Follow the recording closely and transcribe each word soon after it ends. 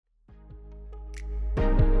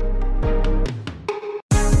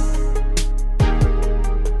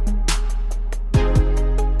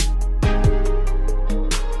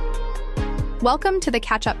Welcome to the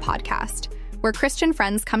Catch Up Podcast, where Christian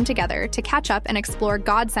friends come together to catch up and explore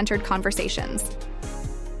God-centered conversations.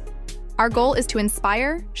 Our goal is to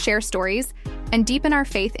inspire, share stories, and deepen our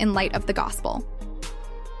faith in light of the gospel.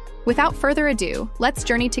 Without further ado, let's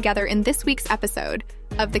journey together in this week's episode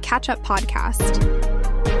of the Catch Up Podcast.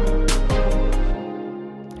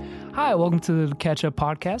 Hi, welcome to the Catch Up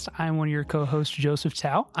Podcast. I'm one of your co-hosts, Joseph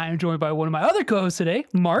Tao. I am joined by one of my other co-hosts today,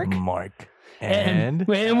 Mark. And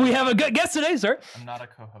we have a good guest today, sir. I'm not a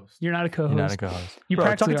co-host. You're not a co-host. You're not a co-host. You bro,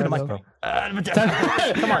 practically talking to the are, mic,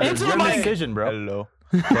 bro. Come on, Into your the mic. decision, bro. Hello.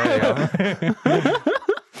 There you go.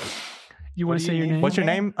 You want to say your name? What's your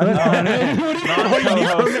name?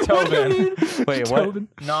 Non-co-host Tobin. Wait, Tobin.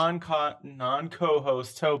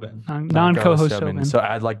 Non-co-host Tobin. Non-co-host Tobin. So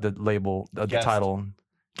add like the label, the Guest. title,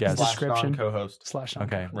 guest. Slash Description. non-co-host. Slash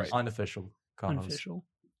Okay, Right. unofficial co-host. unofficial.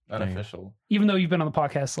 Unofficial. Even though you've been on the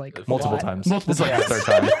podcast like Multiple a lot. times. Multiple This is like times. the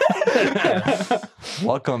third time.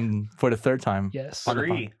 Welcome for the third time. Yes. On the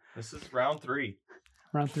Three. This is round 3.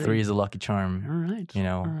 Round 3. 3 is a lucky charm. All right. You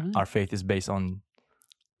know, All right. our faith is based on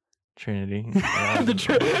Trinity. That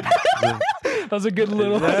was a good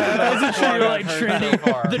little. That was a true, like Trinity.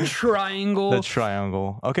 The triangle. The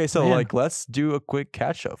triangle. Okay, so Man. like let's do a quick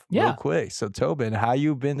catch up Yeah. real quick. So Tobin, how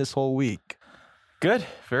you been this whole week? Good.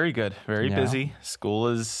 Very good. Very Yeah. busy. School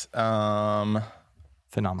is Phenomenal.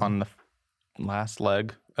 on the last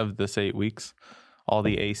leg of this 8 weeks. All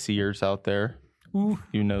the ACers out there. Ooh.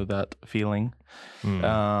 You know that feeling.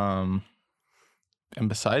 Mm. And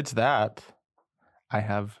besides that, I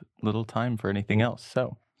have little time for anything else.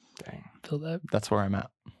 So Dang. Feel that. that's where I'm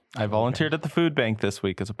at. I volunteered at the food bank this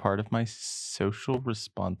week as a part of my social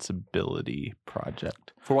responsibility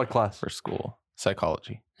project For what class? for school.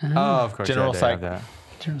 Psychology. Oh, of course. General yeah, psych. they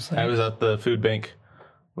have that. I was at the food bank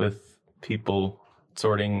with people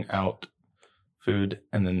sorting out food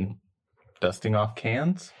and then dusting off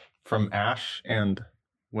cans from ash and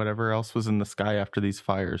whatever else was in the sky after these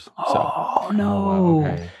fires. So Oh no! Oh, wow,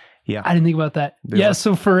 okay. yeah. I didn't think about that. They Yeah, were-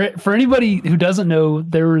 so for anybody who doesn't know,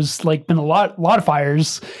 there was like been a lot of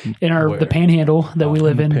fires in the Where? Panhandle that we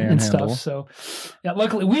live in and Panhandle. stuff. So yeah,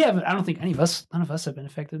 luckily we haven't. I don't think none of us have been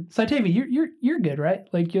affected. Cytavia, you're good, right?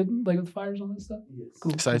 Like you like with fires on that stuff.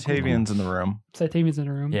 Cool. Citavians in the room. Cytavian's in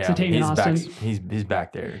the room. Yeah, Cytavian he's Austin. back. He's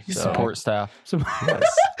back there. So. Support staff. So,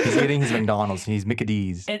 Yes. He's eating his McDonald's. He's Mickey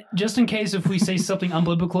D's. and just in case if we say something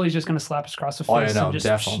unbiblical, he's just gonna slap us across the face. Oh yeah, no, and just,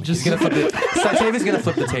 definitely. Just He's gonna flip Satavia's gonna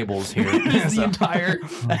flip the tables here. just the entire.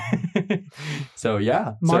 So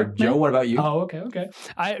yeah. Mark, so Joe, man? what about you? Oh, okay.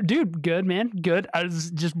 Dude, good, man. Good. I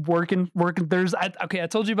was just working. There's, I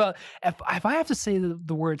told you about, if I have to say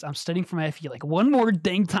the words, I'm studying for my FE like one more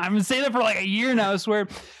dang time and say that for like a year now, I swear.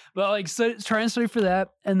 But like, trying to study for that.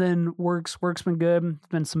 And then work's been good.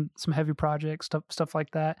 Been some heavy projects, stuff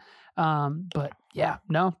like that. But yeah,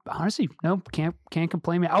 no, honestly, no, can't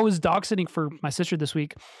complain. I was dog sitting for my sister this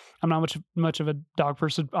week. I'm not much of a dog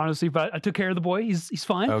person, honestly, but I took care of the boy. He's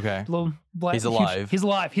fine. Okay. Little black, He's alive. He's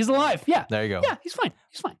alive. Yeah. There you go. Yeah, he's fine.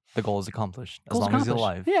 The goal is accomplished as Goal's long as he's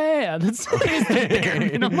accomplished. alive. Yeah. That's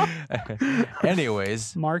you know?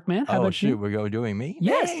 Anyways. Mark, man, how about shoot, you? we're going doing me?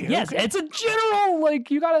 Yes. Okay. It's a general,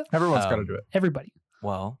 like, you gotta. Everyone's got to do it. Everybody.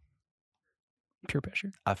 Well, Peer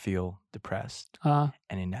pressure. I feel depressed And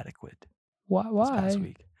inadequate why? this past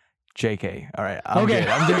week. JK. All right. I'm Okay. good.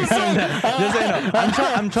 I'm doing just so you know,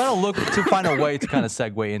 I'm trying to look to find a way to kind of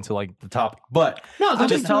segue into like the topic. But No, don't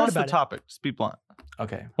Just be tell mad us the about it. topic. Just be blunt.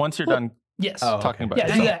 okay. Once you're done Yes. Oh, talking about Yeah,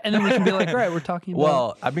 yourself. do that. And then we can be like, all right, we're talking about.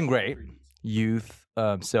 Well, I've been great. Youth.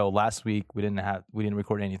 So last week we didn't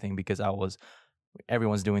record anything because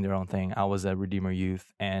everyone's doing their own thing. I was a Redeemer Youth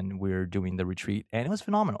and we're doing the retreat and it was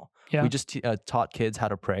phenomenal. Yeah. We just taught kids how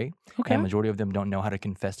to pray. Okay. And majority of them don't know how to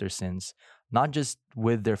confess their sins, not just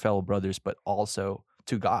with their fellow brothers, but also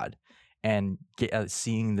to God, and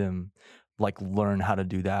seeing them like learn how to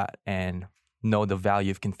do that and know the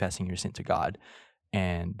value of confessing your sin to God,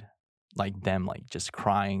 and like them like just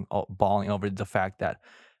crying, bawling over the fact that,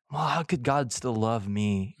 well, how could God still love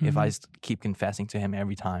me if I keep confessing to Him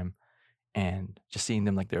every time, and just seeing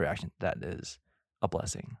them like their reaction, that is a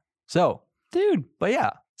blessing. So, dude, but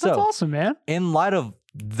yeah, that's so awesome, man. in light of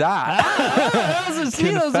that, That was a-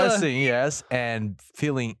 confessing, yes, and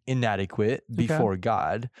feeling inadequate before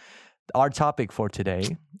God, our topic for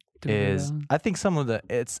today is, I think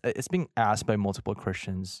it's being asked by multiple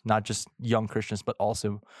Christians, not just young Christians, but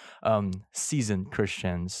also seasoned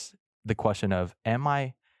Christians, the question of, am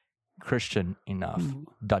I Christian enough? ...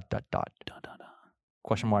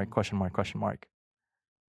 Question mark.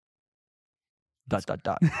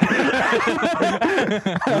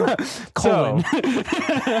 Colon.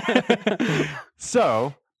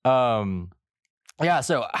 So, Yeah.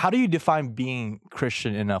 So how do you define being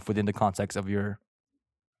Christian enough within the context of your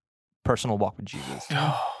personal walk with Jesus?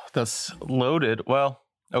 That's loaded. Well,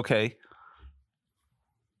 okay.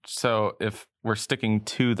 So if we're sticking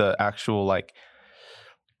to the actual like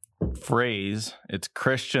phrase, it's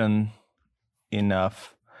Christian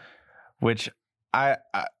enough, which I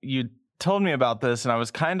you told me about this and I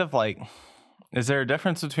was kind of like, is there a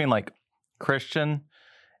difference between like Christian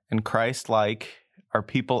and Christ-like? Are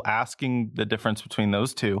people asking the difference between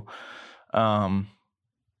those two? And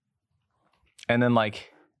then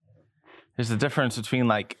like, there's a difference between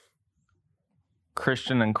like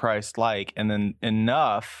Christian and Christ-like, and then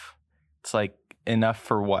enough. It's like enough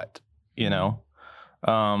for what, you know?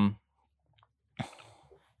 Like,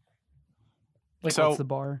 so what's the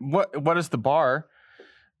bar? What is the bar?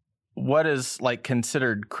 What is like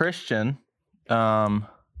considered Christian? Sorry.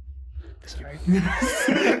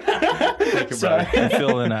 Thank you, brother. I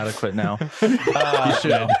feel inadequate now. You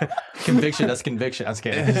should. Conviction. That's conviction. I was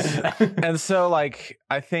kidding. And so, like,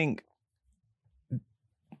 I think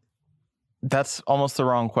that's almost the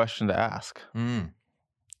wrong question to ask.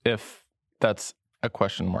 If that's a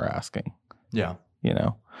question we're asking. Yeah. You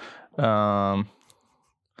know?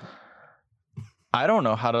 I don't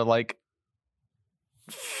know how to, like,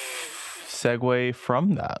 segue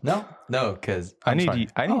from that. No, because I need you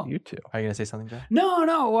to. Are you gonna say something, John? No.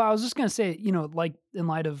 Well, I was just gonna say, like in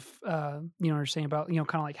light of, you're saying about,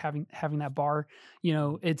 kind of like having that bar.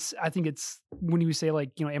 I think it's when you say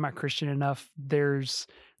like, am I Christian enough? There's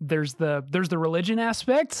the religion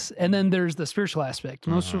aspect, and then there's the spiritual aspect.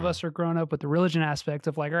 Most of us are growing up with the religion aspect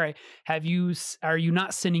of like, all right, are you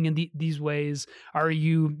not sinning in these ways? Are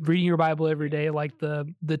you reading your Bible every day, like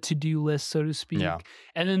the to-do list, so to speak? Yeah.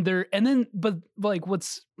 But like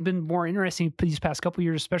what's been more interesting these past couple of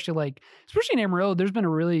years, especially in Amarillo, there's been a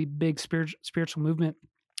really big spiritual movement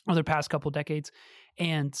over the past couple of decades.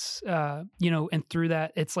 And, and through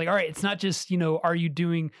that, it's like, all right, it's not just, are you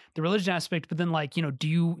doing the religion aspect, but then like, do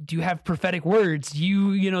you have prophetic words? Do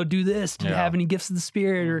you, do this? Do you have any gifts of the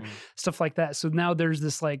Spirit or stuff like that? So now there's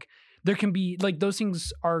this, like, there can be like, those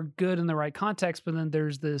things are good in the right context, but then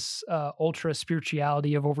there's this ultra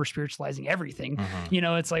spirituality of over spiritualizing everything.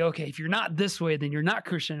 It's like, okay, if you're not this way, then you're not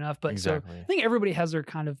Christian enough. But exactly. So I think everybody has their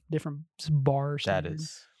kind of different bars. That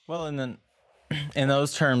is. Well, and then in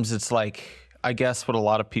those terms, it's like, I guess what a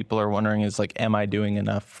lot of people are wondering is like, am I doing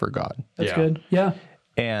enough for God? That's good. Yeah.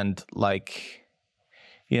 And like,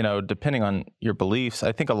 depending on your beliefs,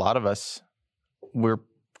 I think a lot of us, we're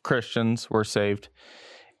Christians, we're saved,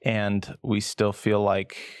 and we still feel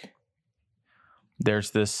like there's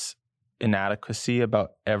this inadequacy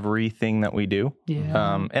about everything that we do.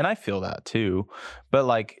 Yeah. And I feel that too. But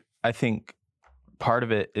like, I think part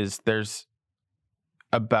of it is there's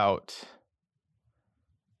about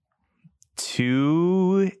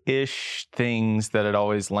 2-ish things that it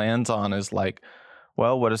always lands on is like,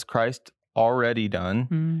 well, what has Christ already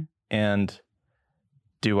done? And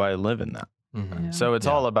do I live in that? Yeah. So it's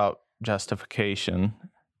all about justification.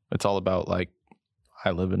 It's all about like, I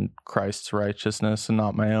live in Christ's righteousness and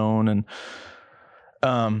not my own. And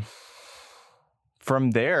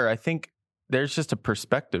from there, I think there's just a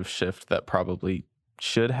perspective shift that probably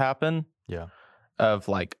should happen. Yeah. Of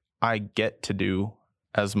like, I get to do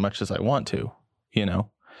as much as I want to,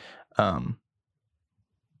 and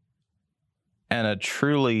a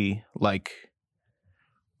truly like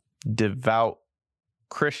devout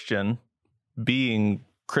Christian, being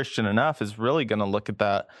Christian enough, is really going to look at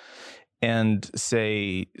that and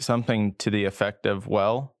say something to the effect of,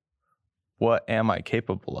 well, what am I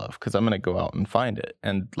capable of? Because I'm going to go out and find it.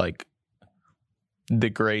 And like the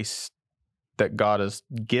grace that God has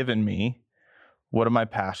given me, what am I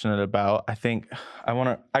passionate about? I think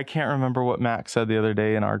I can't remember what Max said the other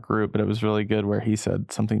day in our group, but it was really good where he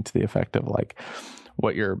said something to the effect of like,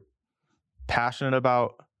 what you're passionate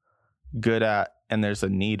about, good at, and there's a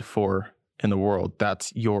need for in the world,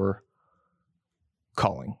 that's your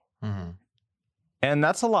calling. And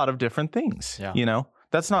that's a lot of different things,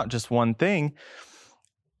 that's not just one thing.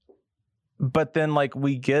 But then like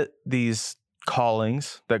we get these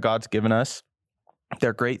callings that God's given us.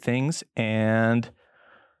 They're great things, and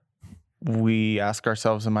we ask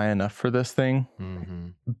ourselves, am I enough for this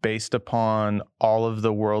thing? Based upon all of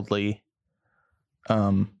the worldly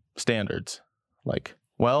standards. Like,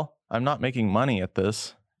 well, I'm not making money at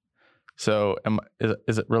this, so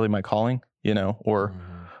is it really my calling? Or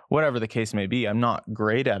whatever the case may be. I'm not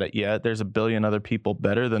great at it yet. There's a billion other people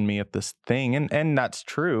better than me at this thing, and that's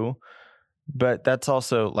true, but that's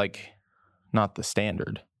also like not the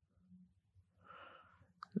standard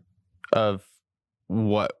of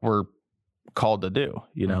what we're called to do.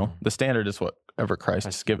 The standard is what whatever Christ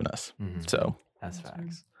has given us. Mhm. So That's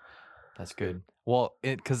facts. That's good. Well,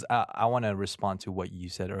 because I want to respond to what you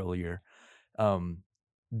said earlier.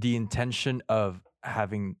 The intention of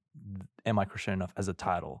having "Am I Christian Enough" as a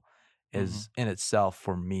title is in itself,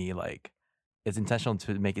 for me, like, it's intentional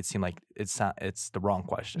to make it seem like it's the wrong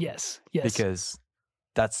question. Yes. Because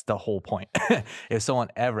that's the whole point. If someone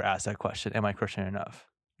ever asks that question, "Am I Christian enough?"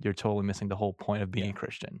 you're totally missing the whole point of being a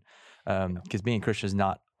Christian. Because being a Christian is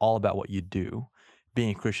not all about what you do.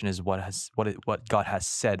 Being a Christian is what God has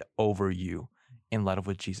said over you in light of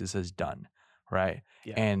what Jesus has done, right?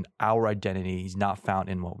 Yeah. And our identity is not found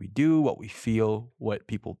in what we do, what we feel, what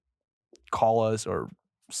people call us or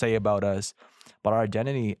say about us, but our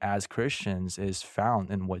identity as Christians is found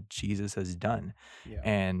in what Jesus has done. Yeah.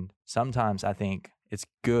 And sometimes I think it's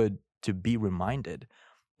good to be reminded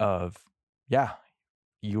of,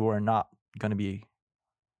 you are not going to be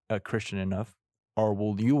a Christian enough,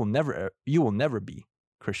 or you will never be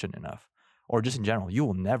Christian enough, or just in general, you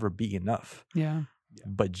will never be enough. Yeah.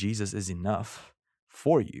 But Jesus is enough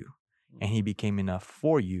for you, and he became enough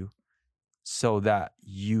for you so that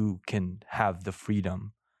you can have the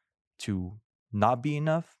freedom to not be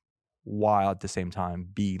enough while at the same time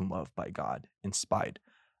being loved by God in spite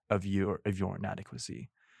of your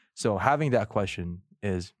inadequacy. So having that question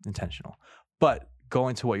is intentional. But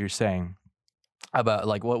going to what you're saying about,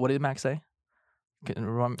 like, what did Max say?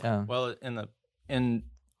 Well, in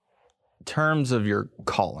terms of your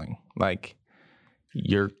calling, like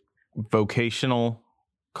your vocational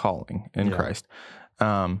calling in Christ,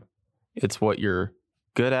 it's what you're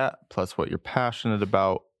good at, plus what you're passionate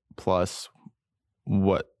about, plus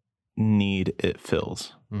what need it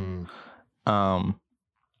fills.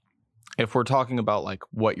 If we're talking about like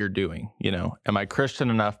what you're doing, am I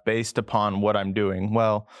Christian enough based upon what I'm doing?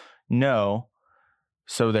 Well, no.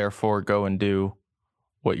 So therefore go and do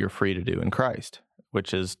what you're free to do in Christ,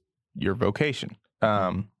 which is your vocation.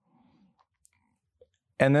 And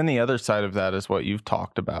then the other side of that is what you've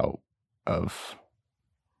talked about, of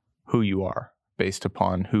who you are based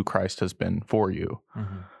upon who Christ has been for you.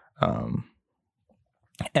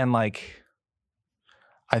 And like,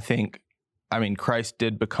 Christ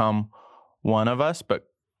did become one of us, but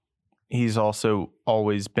he's also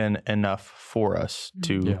always been enough for us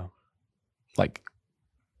to like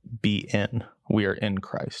be in. We are in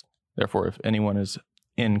Christ. Therefore, if anyone is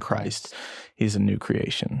in Christ, he's a new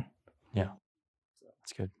creation. Yeah.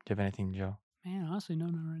 That's good. Do you have anything, Joe? Man, honestly, no,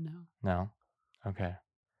 not right now. No? Okay.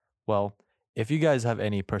 Well, if you guys have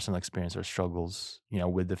any personal experience or struggles,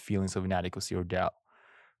 with the feelings of inadequacy or doubt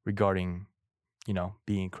regarding,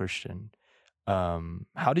 being Christian,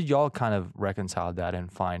 how did y'all kind of reconcile that and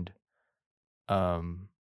find,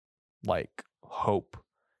 like, hope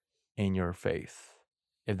in your faith,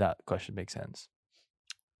 if that question makes sense?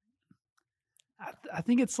 I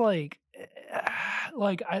think it's like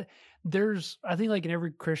I think like in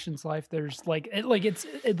every Christian's life, there's like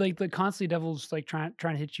the constantly devil's like trying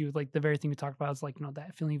to hit you with like the very thing we talked about is like,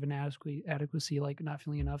 that feeling of inadequacy, like not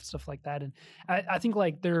feeling enough, stuff like that. And I think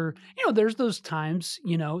like there's those times,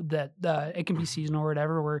 that it can be seasonal or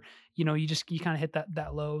whatever, where, you kind of hit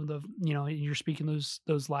that low of, you're speaking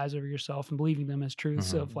those lies over yourself and believing them as truths.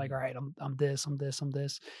 So of like, all right, I'm this.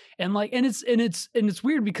 And like, and it's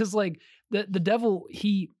weird because like the devil,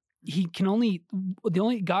 the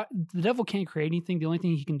devil can't create anything. The only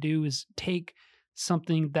thing he can do is take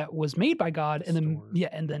something that was made by God and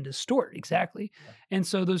then distort. Exactly. Yeah. And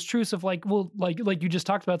so those truths of like, well, like you just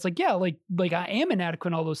talked about, it's like, like I am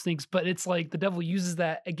inadequate in all those things, but it's like the devil uses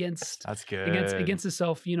that against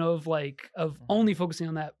himself, of only focusing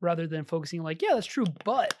on that rather than focusing like, that's true,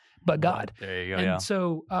 but God. There you go. And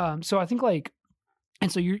so I think like,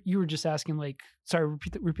 and so you were just asking like, sorry,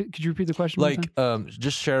 could you repeat the question? Like,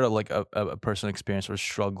 just share like a personal experience or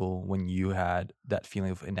struggle when you had that feeling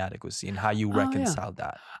of inadequacy and how you reconciled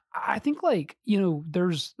that. I think like, there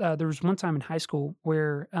was one time in high school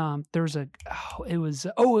where there was it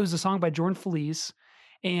was a song by Jordan Feliz,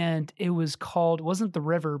 and it was called, it wasn't The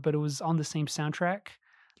River, but it was on the same soundtrack.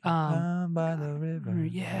 By the river.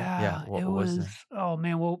 Yeah. What it was it? Oh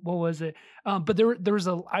man, what was it? But there was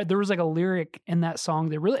like a lyric in that song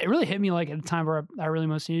that really hit me like at a time where I really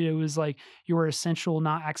most needed it. It was like, you were essential,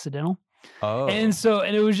 not accidental. Oh. And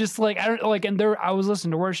it was just like, I was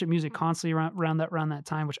listening to worship music constantly around that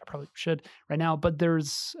time, which I probably should right now, but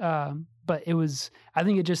but it was, I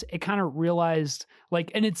think it kind of realized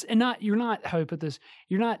like, you're not, how do I put this?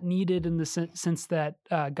 You're not needed in the sense that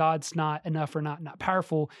God's not enough or not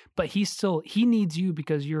powerful, but he needs you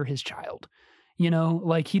because you're his child.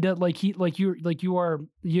 Like you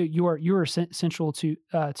are central to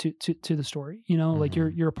the story, like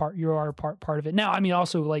you are a part of it. Now, I mean,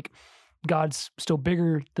 also like God's still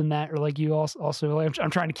bigger than that, or like you also like,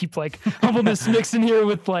 I'm trying to keep like humbleness mixed in here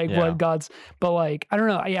with like what God's, but like, I don't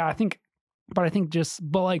know. Yeah. I think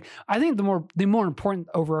the more important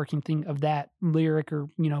overarching thing of that lyric or,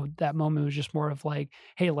 that moment was just more of like,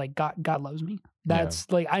 hey, like God loves me.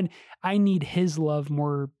 That's like, I need his love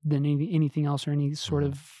more than anything else or any sort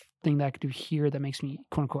of thing that I could do here that makes me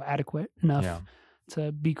quote unquote adequate enough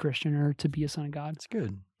to be Christian or to be a son of God. It's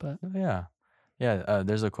good. But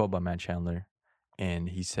there's a quote by Matt Chandler, and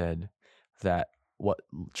he said that what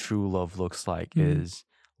true love looks like is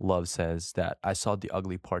love says that I saw the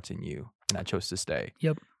ugly parts in you and I chose to stay.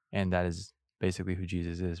 Yep. And that is basically who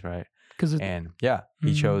Jesus is, right? And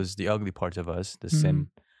he chose the ugly parts of us, the sin,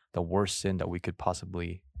 the worst sin that we could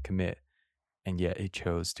possibly commit. And yet he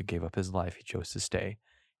chose to give up his life. He chose to stay.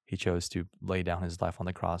 He chose to lay down his life on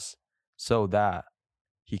the cross so that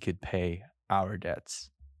he could pay our debts.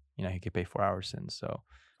 He could pay for our sins. So,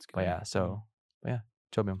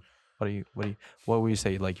 Tobin, what would you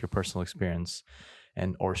say, like your personal experience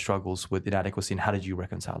and or struggles with inadequacy, and how did you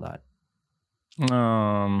reconcile that?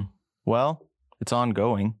 Well, it's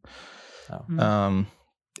ongoing. And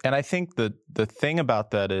I think the thing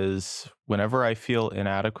about that is whenever I feel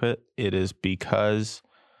inadequate, it is because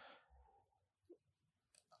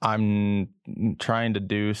I'm trying to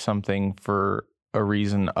do something for a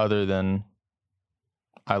reason other than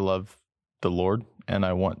I love the Lord and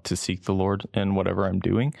I want to seek the Lord in whatever I'm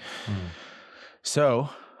doing. So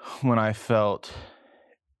when I felt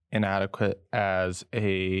inadequate as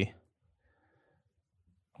a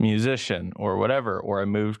musician or whatever, or I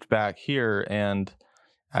moved back here and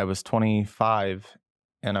I was 25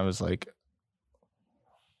 and I was like,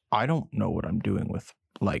 I don't know what I'm doing with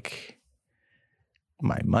like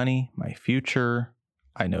my money, my future.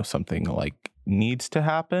 I know something like needs to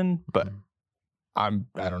happen, but I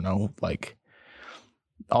don't know, like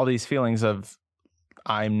all these feelings of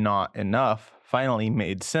I'm not enough finally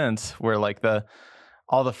made sense, where like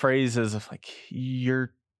all the phrases of like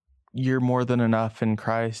you're more than enough in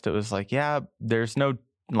Christ. It was like, yeah, there's no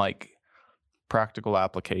like practical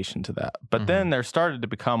application to that. But then there started to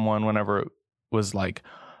become one whenever it was like,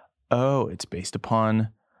 oh, it's based upon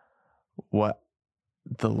what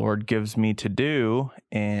the Lord gives me to do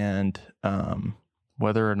and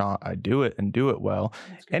whether or not I do it and do it well.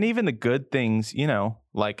 And even the good things,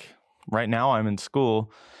 like right now I'm in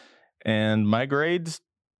school and my grades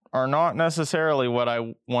are not necessarily what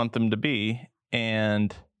I want them to be.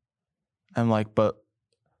 And I'm like, but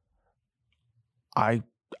I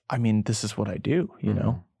mean, this is what I do,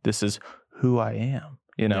 this is who I am,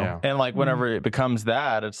 and like whenever it becomes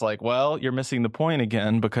that, it's like, well, you're missing the point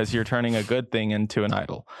again because you're turning a good thing into an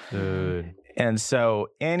idol. Good. And so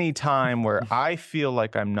any time where I feel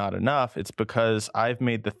like I'm not enough, it's because I've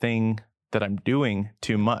made the thing that I'm doing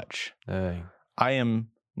too much. Dang. I am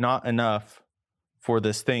not enough for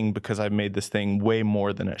this thing because I've made this thing way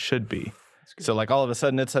more than it should be. So like all of a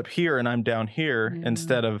sudden it's up here and I'm down here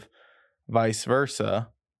instead of vice versa,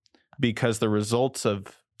 because the results of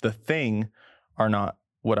the thing are not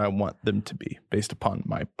what I want them to be based upon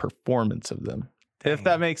my performance of them. Dang. If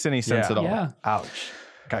that makes any sense at all. Yeah. Ouch.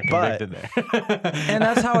 Got convicted there. And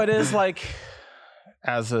that's how it is, like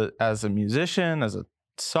as a musician, as a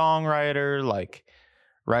songwriter, like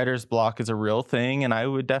writer's block is a real thing. And I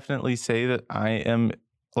would definitely say that I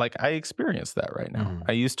experience that right now.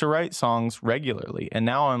 I used to write songs regularly, and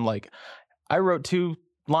now I'm like, I wrote 2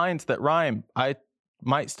 lines that rhyme. I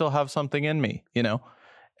might still have something in me,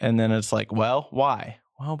 And then it's like, well, why?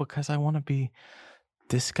 Well, because I want to be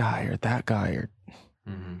this guy or that guy or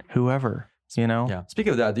whoever, Yeah.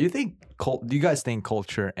 Speaking of that, do you guys think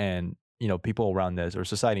culture and, people around us or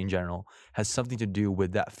society in general has something to do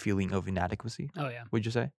with that feeling of inadequacy? Oh yeah. Would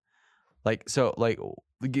you say? Like, so like,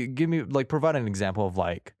 give me, like, provide an example of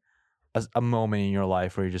like a moment in your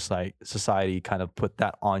life where you're just like society kind of put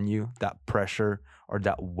that on you, that pressure or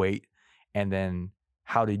that weight. And then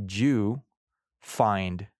how did you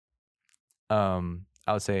find, I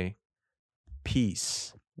would say,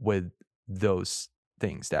 peace with those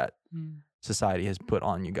things that society has put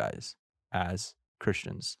on you guys as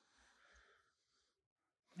Christians?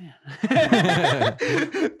 Man.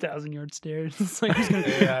 1,000-yard stairs. It's like,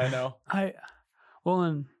 yeah, I know.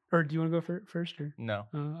 Or do you want to go first? Or no?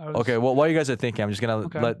 Okay. Well, while you guys are thinking, I'm just gonna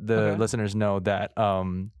let the listeners know that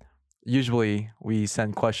usually we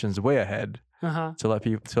send questions way ahead to let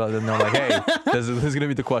them know, like, hey, this is gonna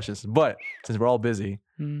be the questions. But since we're all busy,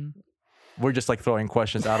 we're just like throwing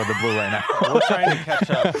questions out of the blue right now. We're trying to catch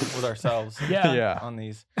up with ourselves. Yeah. On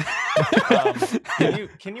these.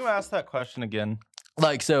 Can you ask that question again?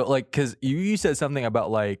 Because you said something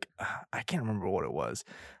about like I can't remember what it was,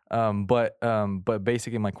 but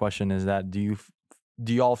basically my question is that do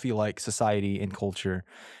you all feel like society and culture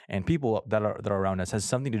and people that are around us has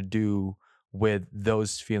something to do with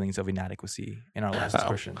those feelings of inadequacy in our lives as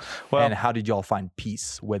Christians? Well, and how did y'all find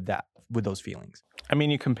peace with those feelings? I mean,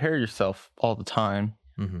 you compare yourself all the time.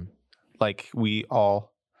 Mm-hmm. Like we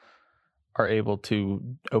all are able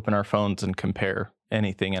to open our phones and compare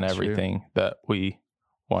anything and everything that we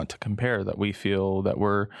want to compare, that we feel that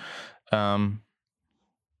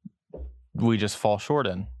we just fall short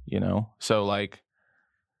in, So like,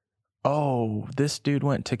 oh, this dude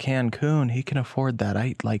went to Cancun. He can afford that.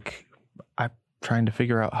 I'm trying to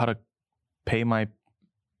figure out how to pay my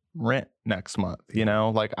rent next month,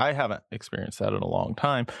 like I haven't experienced that in a long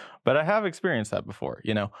time, but I have experienced that before,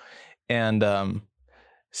 and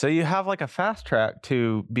so you have like a fast track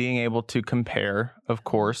to being able to compare, of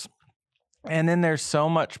course, and then there's so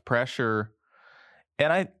much pressure,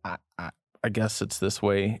 and I guess it's this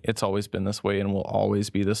way, it's always been this way and will always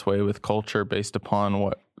be this way with culture based upon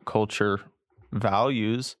what culture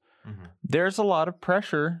values. Mm-hmm. There's a lot of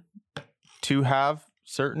pressure to have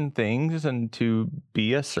certain things and to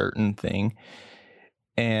be a certain thing,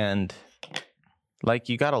 and like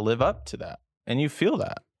you got to live up to that, and you feel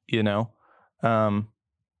that,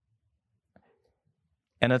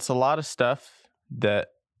 and it's a lot of stuff that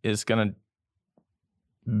is going to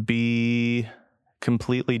be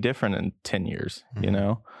completely different in 10 years,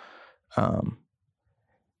 Mm-hmm.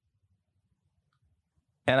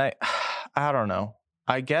 And I don't know.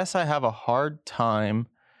 I guess I have a hard time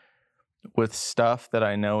with stuff that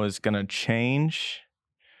I know is going to change,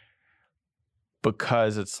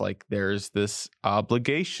 because it's like there's this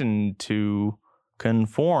obligation to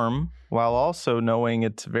conform while also knowing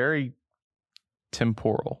it's very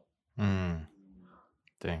temporal.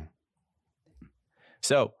 Dang.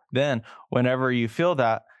 So then whenever you feel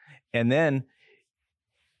that, and then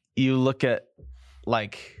you look at,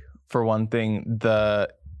 like, for one thing, the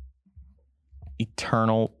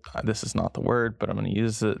eternal, this is not the word, but I'm going to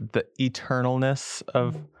use it, the eternalness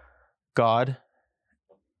of God.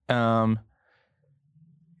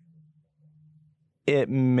 It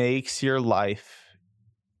makes your life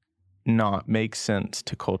not make sense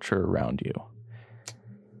to culture around you.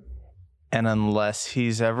 And unless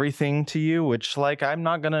he's everything to you, which, like, I'm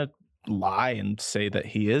not going to lie and say that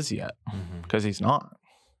he is yet, because he's not.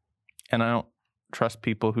 And I don't trust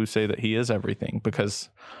people who say that he is everything, because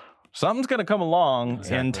something's going to come along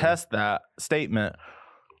and test that statement.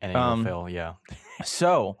 And it will fail, yeah.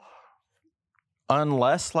 So,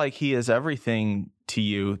 unless, like, he is everything to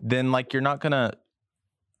you, then, like, you're not going to,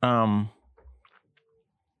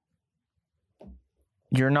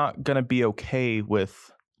 be okay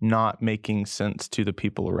with not making sense to the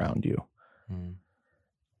people around you.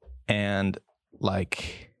 And,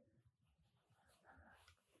 like,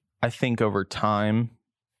 I think over time,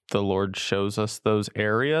 the Lord shows us those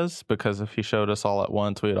areas, because if he showed us all at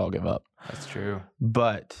once, we'd all give up. That's true.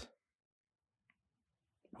 But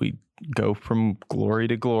we go from glory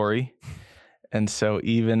to glory. And so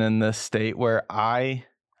even in this state where I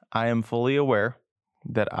am fully aware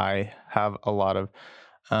that I have a lot of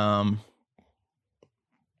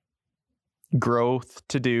growth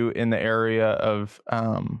to do in the area of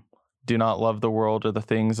do not love the world or the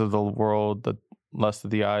things of the world, the lust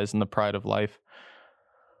of the eyes and the pride of life.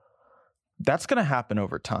 That's going to happen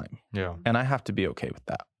over time. Yeah. And I have to be okay with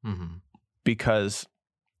that. Because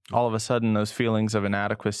all of a sudden those feelings of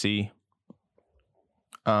inadequacy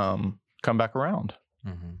come back around.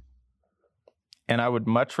 And I would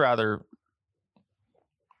much rather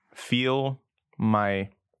feel my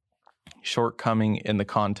shortcoming in the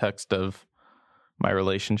context of my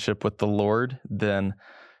relationship with the Lord than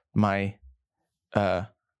my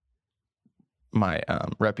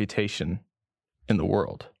reputation in the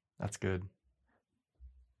world. That's good.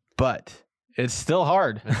 But it's still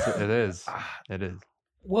hard. It is. It is.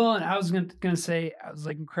 Well, and I was gonna say, I was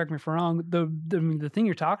like, correct me if I'm wrong. The thing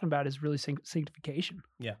you're talking about is really sanctification.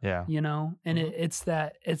 Yeah. And it's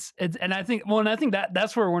and I think,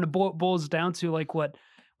 that's where when it boils down to, like, what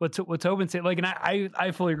Tobin said, like, and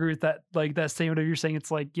I fully agree with that, like, that statement of you're saying,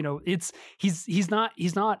 it's like, he's not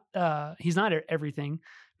everything,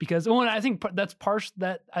 because, well, and I think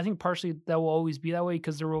partially that will always be that way,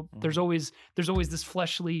 because there's always this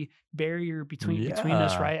fleshly barrier between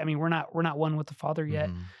us, right? I mean, we're not one with the Father yet.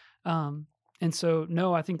 And so,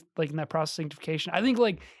 no, I think, like, in that process of sanctification, I think,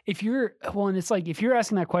 like, if you're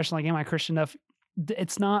asking that question, like, am I Christian enough?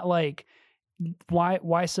 It's not like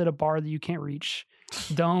why set a bar that you can't reach?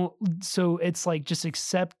 So it's like, just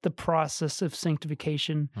accept the process of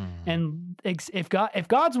sanctification. And if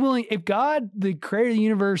God's willing, if God, the creator of the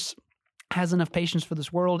universe, has enough patience for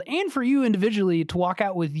this world and for you individually to walk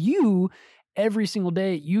out with you every single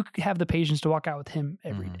day, you have the patience to walk out with him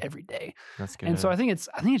every day. That's good. And so I think it's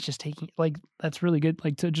just taking, like, that's really good.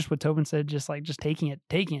 Like, to just what Tobin said, just taking it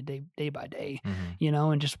day by day,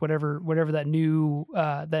 and just whatever that new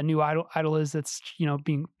idol is that's,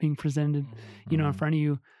 being presented, in front of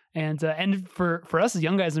you. And for us as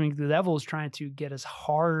young guys, I mean, the devil is trying to get us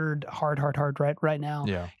hard right now.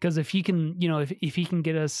 Yeah. Because if he can, if he can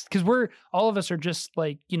get us, because all of us are just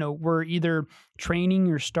like, we're either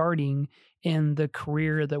training or starting in the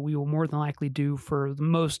career that we will more than likely do for the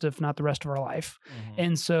most, if not the rest of our life.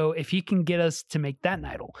 And so if he can get us to make that an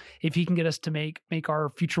idol, if he can get us to make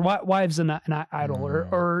our future wives an idol,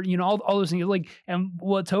 or all those things, like, and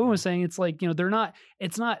what Tobin was saying, it's like, they're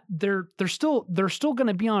still going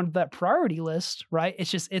to be on that priority list, right? It's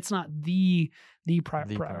just, it's not the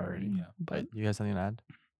priority. Yeah. But you guys something to add?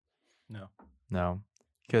 No,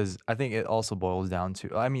 because I think it also boils down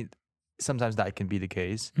to, I mean, sometimes that can be the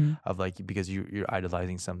case of, like, because you're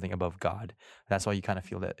idolizing something above God. That's why you kind of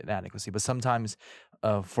feel that inadequacy. But sometimes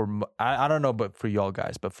I don't know, but for y'all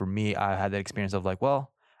guys, but for me, I had that experience of like,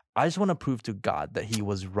 well, I just want to prove to God that he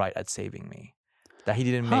was right at saving me, that he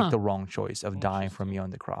didn't make the wrong choice of dying for me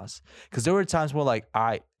on the cross. Because there were times where, like,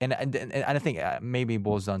 and I think maybe it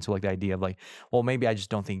boils down to, like, the idea of, like, well, maybe I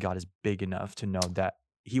just don't think God is big enough to know that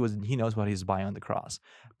he knows what he's buying on the cross.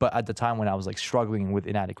 But at the time when I was, like, struggling with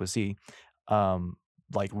inadequacy,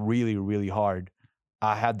 like, really, really hard,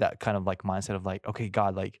 I had that kind of, like, mindset of, like, okay,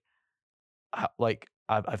 God,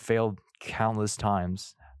 I failed countless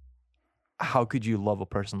times. How could you love a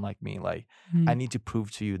person like me? Like, I need to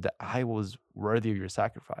prove to you that I was worthy of your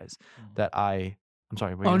sacrifice. That I'm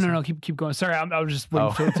sorry. Oh, no, keep going. Sorry, I was just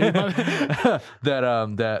waiting for it too.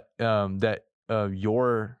 that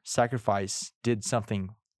your sacrifice did something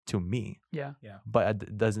to me. Yeah. But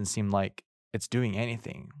it doesn't seem like it's doing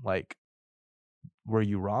anything. Like, were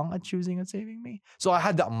you wrong at choosing and saving me? So I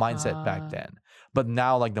had that mindset back then. But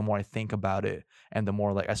now, like, the more I think about it, and the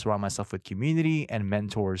more, like, I surround myself with community and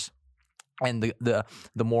mentors, and the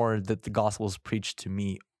more that the gospel is preached to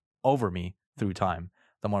me over me through time,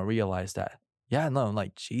 the more I realize that,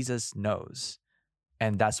 like, Jesus knows.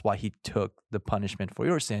 And that's why he took the punishment for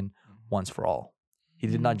your sin once for all. He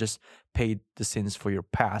did not just pay the sins for your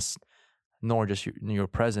past, nor just your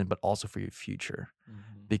present, but also for your future.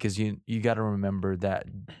 Because you got to remember that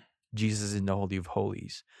Jesus is in the Holy of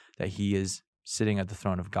Holies, that he is sitting at the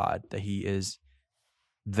throne of God, that he is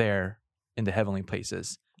there in the heavenly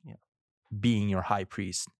places, being your high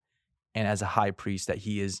priest. And as a high priest, that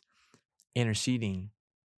he is interceding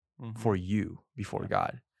for you before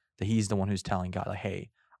God, that he's the one who's telling God, like, hey,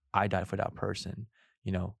 I died for that person.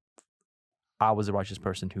 I was a righteous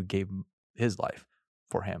person who gave his life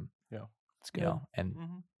for him. Yeah, it's good. And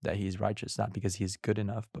that he's righteous, not because he's good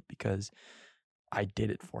enough, but because I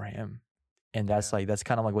did it for him. And that's that's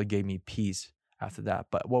kind of like what gave me peace after that.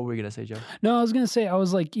 But what were we gonna say, Joe? No, I was gonna say, I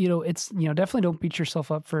was like, it's, definitely don't beat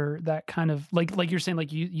yourself up for that kind of, like you're saying,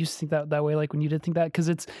 like you used to think that way, like when you did think that, because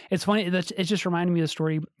it's funny that it's just reminding me of the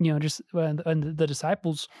story, just and the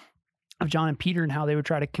disciples of John and Peter, and how they would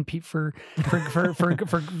try to compete for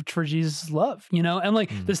Jesus' love, and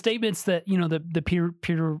like the statements that the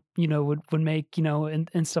Peter would make,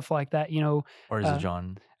 and stuff like that, or is it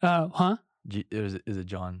John? Is it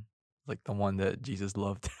John? Like the one that Jesus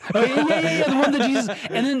loved. Oh yeah, the one that Jesus.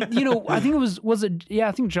 And then I think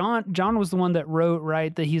I think John was the one that wrote,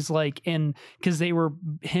 right, that he's like, and because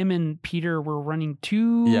him and Peter were running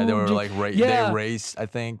to. Yeah, they were like they raced, I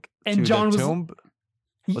think. And to John the tomb.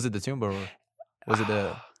 Was it the tomb, or was it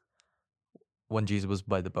when Jesus was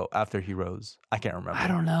by the boat after he rose? I can't remember. I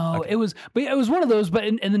don't know. Okay. It was one of those. But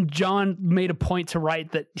and then John made a point to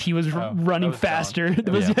write that he was running faster. He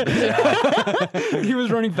was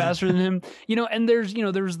running faster than him. And there's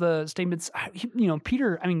the statements.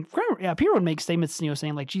 Peter. I mean, Peter would make statements.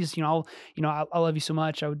 Saying like, Jesus, I'll love you so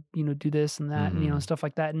much. I would do this and that, and stuff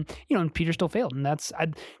like that. And and Peter still failed.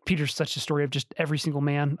 And Peter's such a story of just every single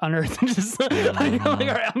man on earth. Just like, all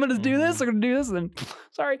right, I'm gonna do this. I'm gonna do this. And then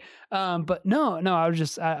sorry, but no. I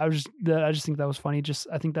just think that was funny.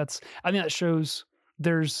 I think that shows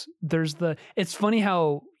it's funny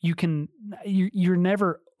how you're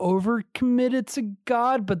never overcommitted to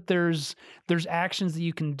God, but there's actions that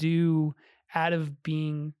you can do out of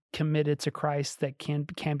being committed to Christ that can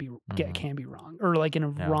be wrong, or like in a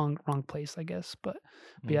wrong place, I guess. But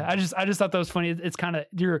yeah, I just thought that was funny. It's kind of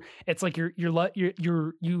it's like you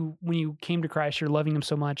when you came to Christ, you're loving him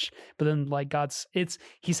so much, but then like he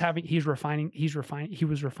was refining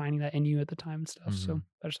that in you at the time and stuff. So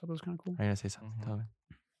I just thought that was kind of cool. Are you gonna say something, Tobin?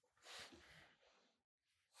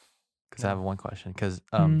 Because I have one question. Because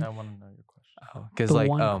I want to know your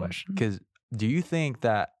question. Because do you think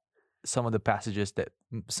that some of the passages that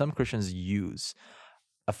some Christians use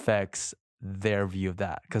affects their view of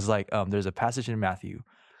that? Because there's a passage in Matthew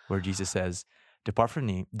where Jesus says, depart from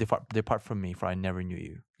me, for I never knew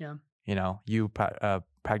you. Yeah. You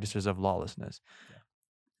practicers of lawlessness. Yeah.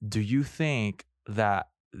 Do you think that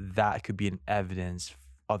could be an evidence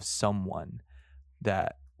of someone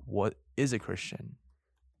that is a Christian,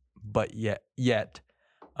 but yet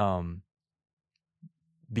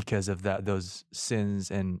because of those sins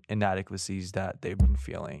and inadequacies that they've been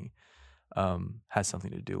feeling, has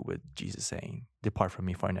something to do with Jesus saying, depart from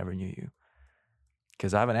me, for I never knew you?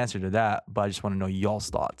 Because I have an answer to that, but I just want to know y'all's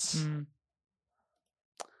thoughts.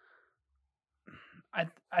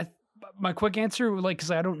 My quick answer,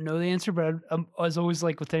 because I don't know the answer, but I was always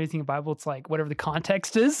like with anything in the Bible, it's like whatever the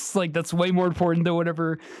context is, like that's way more important than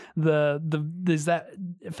whatever that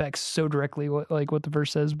affects so directly what the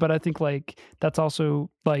verse says. But I think like that's also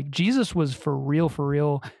like Jesus was for real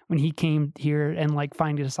when he came here and like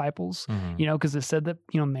finding disciples, because it said that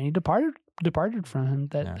many departed from him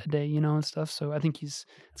that day, and stuff. So I think it's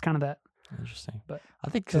kind of that. Interesting. But I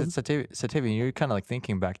think Satavian, you're kind of like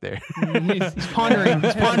thinking back there. He's pondering.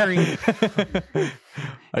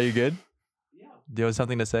 Are you good? Yeah. Do you have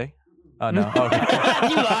something to say? Oh, no. Okay.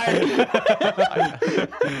 You liar.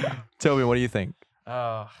 Tobin, what do you think?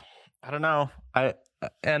 I don't know.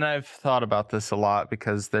 I've thought about this a lot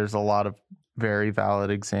because there's a lot of very valid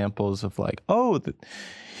examples of like,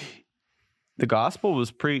 the gospel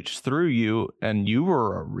was preached through you and you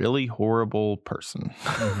were a really horrible person.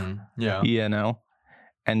 Yeah.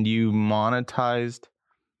 And you monetized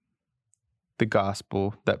the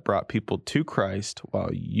gospel that brought people to Christ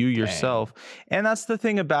while you yourself. And that's the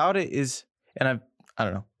thing about it is, and I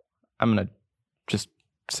don't know, I'm going to just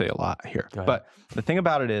say a lot here, but the thing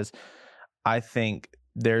about it is, I think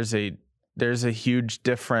there's a huge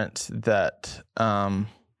difference that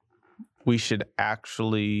we should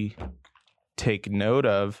actually take note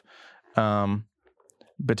of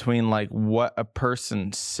between like what a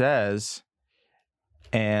person says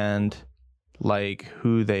and like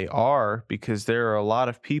who they are, because there are a lot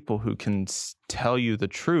of people who can tell you the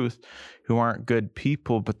truth who aren't good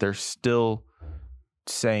people, but they're still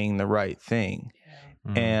saying the right thing.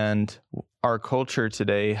 And our culture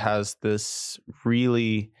today has this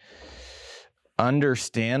really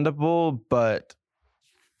understandable but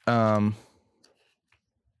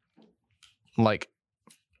like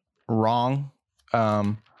wrong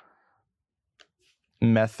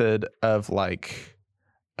method of like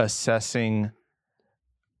assessing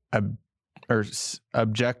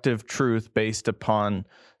objective truth based upon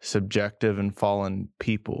subjective and fallen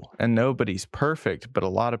people. And nobody's perfect, but a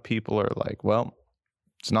lot of people are like, well,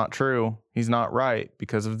 it's not true. He's not right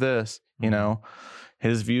because of this,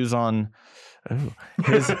 his views on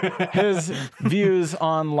his views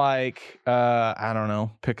on like I don't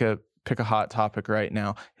know, pick a hot topic right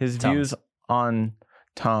now. His views on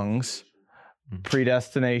tongues,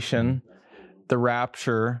 predestination, the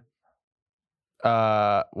rapture,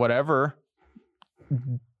 whatever,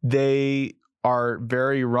 they are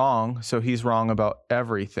very wrong. So he's wrong about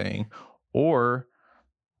everything. Or,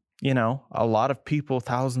 a lot of people,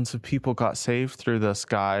 thousands of people got saved through this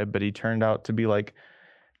guy, but he turned out to be like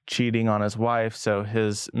cheating on his wife. So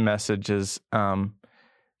his message is no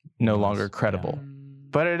longer credible. Yeah.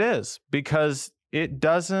 But it is, because it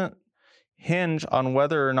doesn't hinge on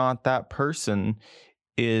whether or not that person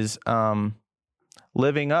is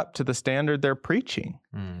living up to the standard they're preaching.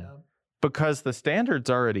 Because the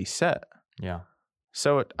standard's already set. Yeah.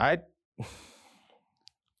 So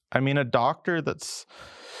a doctor that's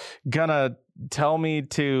gonna tell me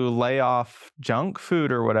to lay off junk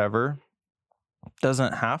food or whatever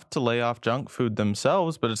doesn't have to lay off junk food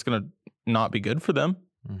themselves, but it's gonna not be good for them,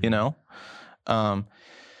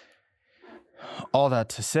 all that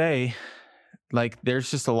to say, like,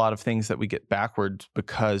 there's just a lot of things that we get backwards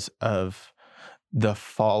because of the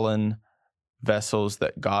fallen vessels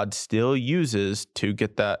that God still uses to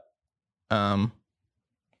get that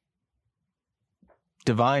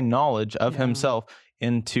divine knowledge of himself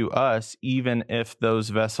into us, even if those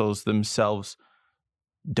vessels themselves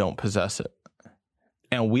don't possess it.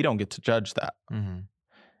 And we don't get to judge that.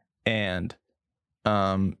 And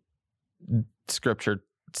scripture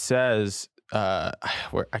says,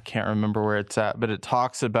 where I can't remember where it's at, but it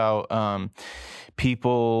talks about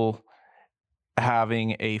people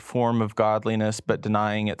having a form of godliness but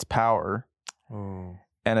denying its power. Oh.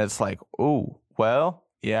 And it's like, oh, well,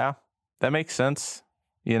 yeah, that makes sense.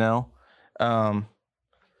 You know,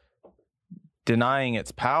 denying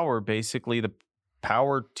its power, basically the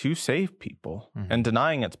power to save people. Mm-hmm. And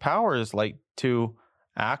denying its power is like to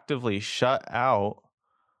actively shut out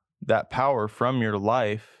that power from your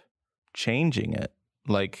life, changing it,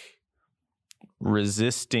 like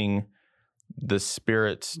resisting the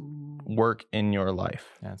Spirit's work in your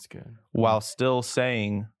life. That's good. While still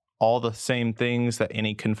saying all the same things that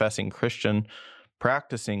any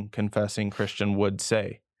practicing confessing Christian would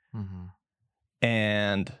say. Mm-hmm.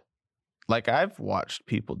 And like, I've watched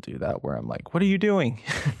people do that where I'm like, what are you doing?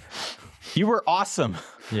 You were awesome.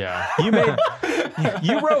 Yeah.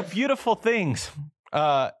 You wrote beautiful things.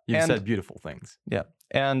 You said beautiful things. Yeah.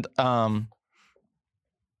 And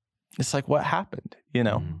it's like, what happened, you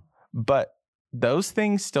know? Mm-hmm. But those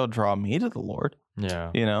things still draw me to the Lord.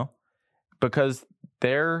 Yeah. You know, because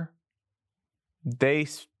they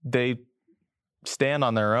stand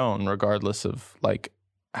on their own regardless of like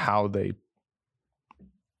how they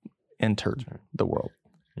entered the world.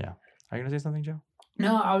 Yeah. Are you gonna say something, Joe?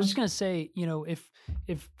 No, I was just gonna say, you know, if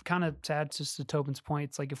kind of sad, just to Tobin's point,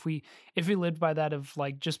 it's like if we lived by that of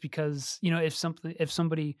like, just because, you know, if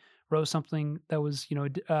somebody wrote something that was, you know,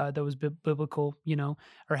 that was biblical, you know,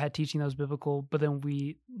 or had teaching that was biblical, but then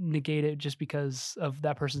we negate it just because of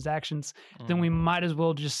that person's actions, then we might as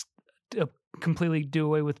well just completely do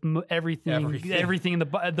away with everything in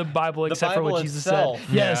the Bible except for what Jesus said.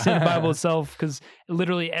 Yes, in the Bible itself, because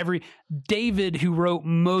literally David, who wrote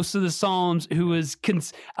most of the Psalms, who was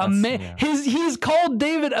he's called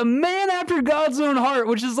David a man after God's own heart,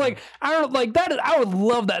 which is like, I don't like that. I would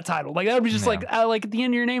love that title. Like that would be just like at the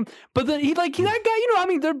end of your name. But then that guy, you know, I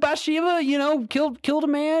mean, Bathsheba, you know, killed a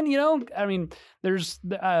man. You know, I mean. There's,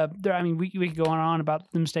 I mean, we could go on and on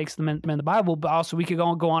about the mistakes of the men in the Bible, but also we could go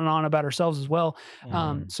on and on about ourselves as well.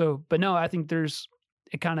 But no, I think I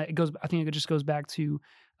think it just goes back to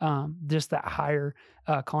just that higher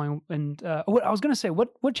calling. And what I was going to say, what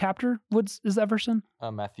chapter is that verse in?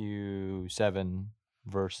 Matthew 7,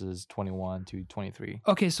 verses 21 to 23.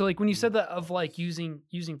 Okay, so like when you said that of like using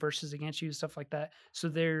verses against you and stuff like that, so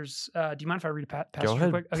there's do you mind if I read a passage Go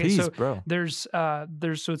ahead, real quick? Okay, please, so bro. there's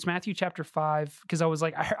so it's Matthew chapter 5, because I was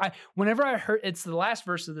like, whenever I heard, it's the last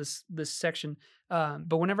verse of this section,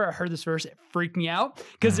 but whenever I heard this verse, it freaked me out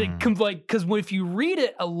because because if you read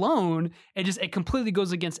it alone, it completely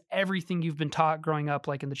goes against everything you've been taught growing up,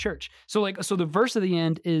 like in the church. So the verse at the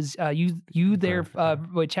end is chapter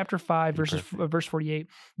 5 verse 48.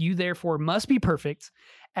 You therefore must be perfect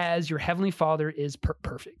as your heavenly Father is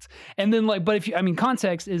perfect. And then but if you, I mean,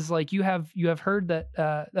 context is like you have heard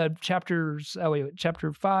that chapter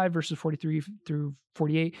 5 verses 43 through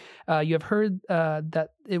 48. You have heard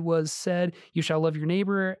that it was said, you shall love your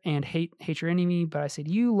neighbor and hate your enemy. But I say to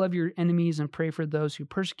you, love your enemies and pray for those who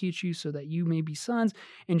persecute you, so that you may be sons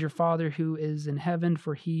and your Father who is in heaven,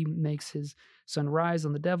 for he makes his sun rise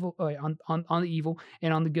on the devil, on the evil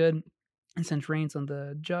and on the good, and sends rains on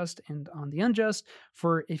the just and on the unjust.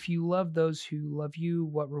 For if you love those who love you,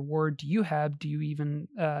 what reward do you have? Do even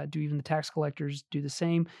the tax collectors do the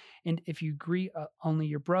same? And if you greet only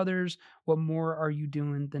your brothers, what more are you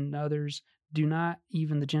doing than others? Do not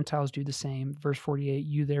even the Gentiles do the same? Verse 48,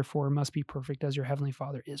 you therefore must be perfect as your heavenly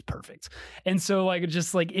Father is perfect. And so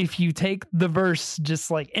just like if you take the verse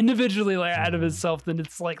just like individually like out of itself, then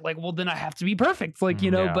it's like, well, then I have to be perfect. Like,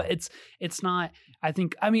 you know, but it's not, I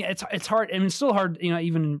think, I mean, it's hard. I mean, it's still hard, you know,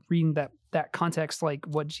 even reading that context, like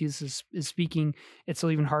what Jesus is speaking, it's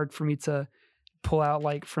still even hard for me to pull out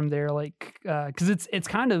like from there, like, cause it's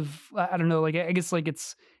kind of, I don't know, like, I guess like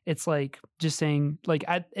it's like just saying like,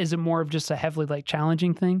 is it more of just a heavily like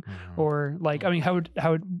challenging thing, or like, I mean, how would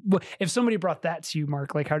if somebody brought that to you,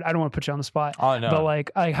 Mark, like, I don't want to put you on the spot, but like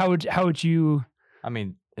how would you? I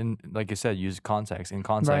mean, like you said, use context. In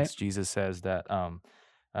context, right? Jesus says that,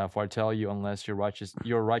 for I tell you, unless your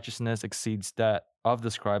righteousness exceeds that of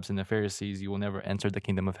the scribes and the Pharisees, you will never enter the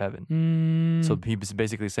kingdom of heaven. So he's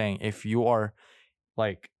basically saying, if you are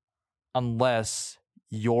like, unless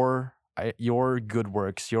your good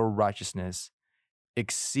works, your righteousness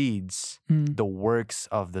exceeds the works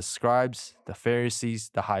of the scribes, the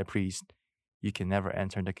Pharisees, the high priest, you can never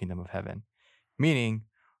enter the kingdom of heaven. Meaning,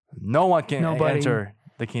 no one can enter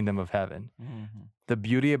the kingdom of heaven. The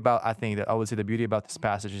beauty about this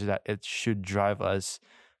passage is that it should drive us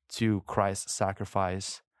to Christ's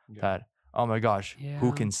sacrifice. That, oh my gosh,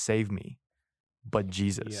 who can save me but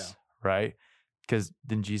Jesus? right? Because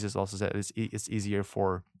then Jesus also said it's easier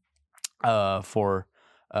for a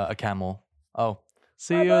camel. Oh,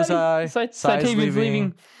 see Bye, you, buddy. Sai. Tavian's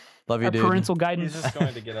leaving. Love you, Our dude. parental guidance. He's just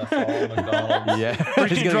going to get us all McDonald's. Yeah,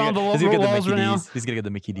 He's drawing the he's gonna get the walls Mickey right now. D's. He's gonna get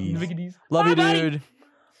the Mickey D's. Mickey D's. Love you, Bye, buddy. dude.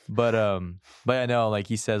 But I know, like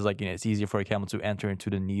he says, like, you know, it's easier for a camel to enter into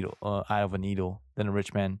the needle, eye of a needle, than a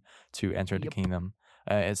rich man to enter the kingdom.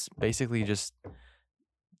 It's basically just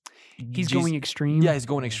he's going extreme. Yeah, he's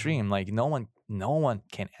going extreme. Like no one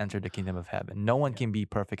can enter the kingdom of heaven. No one can be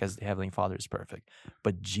perfect as the heavenly Father is perfect,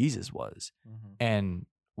 but Jesus was, and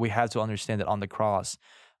we have to understand that on the cross,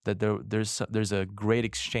 that there's a great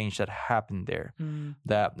exchange that happened there.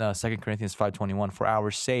 That 2 Corinthians 5:21, for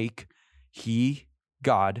our sake,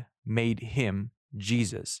 God made him,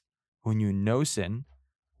 Jesus, who knew no sin,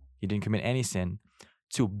 he didn't commit any sin,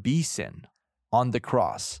 to be sin on the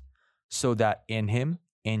cross, so that in him,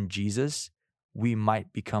 in Jesus, we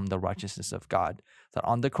might become the righteousness of God. That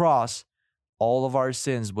on the cross, all of our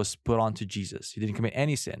sins was put onto Jesus. He didn't commit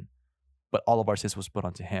any sin, but all of our sins was put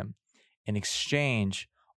onto him. In exchange,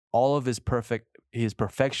 all of his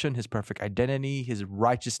perfection, his perfect identity, his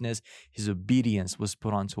righteousness, his obedience was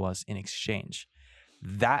put onto us in exchange.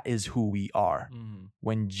 That is who we are.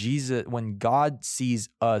 When God sees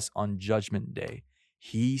us on Judgment Day,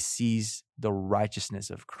 he sees the righteousness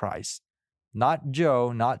of Christ. Not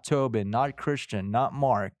Joe, not Tobin, not Christian, not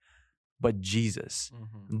Mark, but Jesus.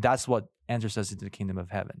 That's what enters us into the kingdom of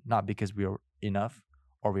heaven. Not because we are enough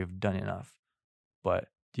or we have done enough. But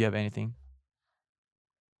do you have anything?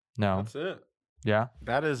 No. That's it. Yeah?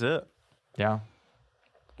 That is it. Yeah.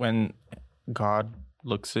 When God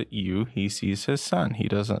looks at you, he sees his son. He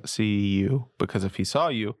doesn't see you, because if he saw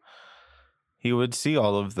you, he would see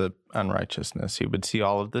all of the unrighteousness. He would see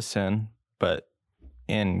all of the sin. But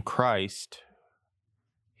in Christ,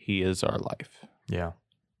 he is our life. Yeah.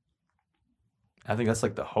 I think that's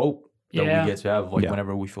like the hope that we get to have, like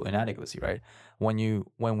whenever we feel inadequacy, right? When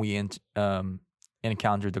we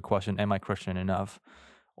encounter the question, am I Christian enough?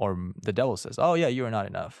 Or the devil says, oh yeah, you are not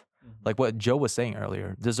enough. Like what Joe was saying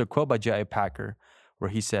earlier. There's a quote by J.I. Packer where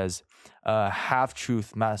he says,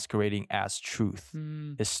 half-truth masquerading as truth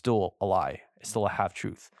is still a lie. It's still a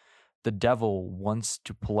half-truth. The devil wants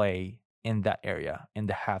to play in that area, in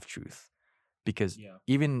the half-truth. Because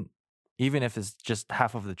even if it's just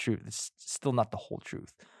half of the truth, it's still not the whole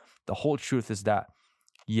truth. The whole truth is that,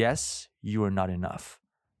 yes, you are not enough,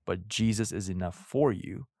 but Jesus is enough for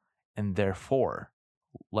you. And therefore,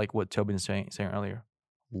 like what Tobin was saying earlier,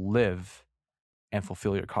 live and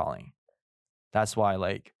fulfill your calling. That's why,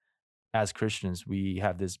 like, as Christians, we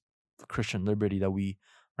have this Christian liberty that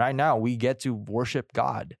right now, we get to worship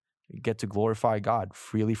God. We get to glorify God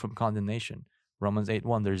freely from condemnation. Romans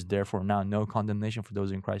 8:1, there's therefore now no condemnation for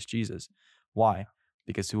those in Christ Jesus. Why?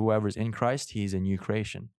 Because whoever's in Christ, he's a new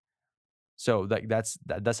creation. So that's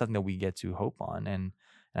something that we get to hope on. And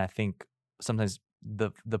I think sometimes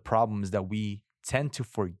the problem is that we tend to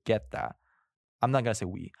forget that. I'm not going to say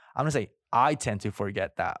we. I'm going to say I tend to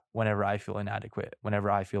forget that whenever I feel inadequate, whenever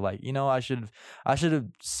I feel like, I should have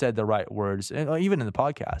said the right words. And even in the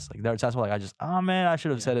podcast, like there are times where like I should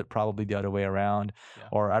have said it probably the other way around,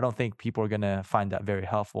 or I don't think people are going to find that very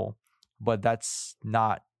helpful. But that's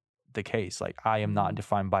not the case. Like I am not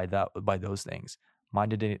defined by those things. My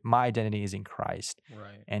identity is in Christ,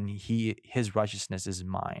 right? And his righteousness is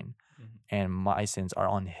mine, and my sins are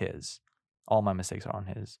on his. All my mistakes are on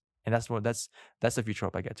his. And that's the future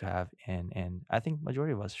hope I get to have, and I think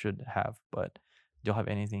majority of us should have. But do you have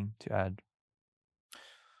anything to add?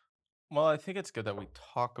 Well, I think it's good that we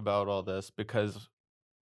talk about all this because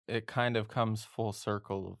it kind of comes full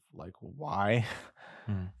circle of like why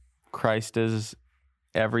Christ is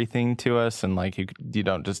everything to us, and like you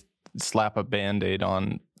don't just slap a Band-Aid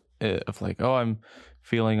on it of like, oh, I'm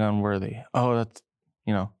feeling unworthy. Oh, that's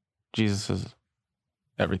Jesus is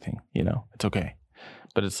everything. It's okay.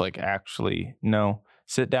 But it's like, actually, no,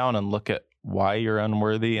 sit down and look at why you're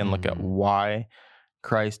unworthy and look at why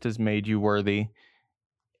Christ has made you worthy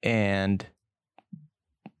and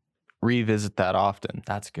revisit that often.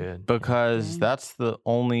 That's good. Because that's the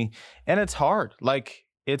only, and it's hard. Like,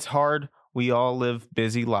 it's hard. We all live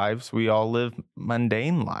busy lives. We all live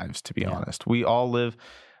mundane lives, to be honest. We all live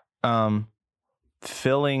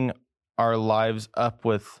filling our lives up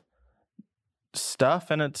with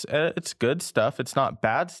stuff, and it's good stuff. It's not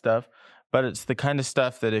bad stuff, but it's the kind of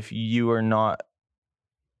stuff that if you are not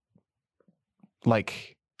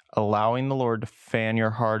like allowing the Lord to fan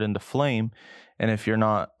your heart into flame, and if you're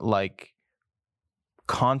not like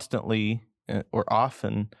constantly or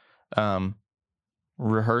often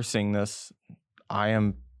rehearsing this, I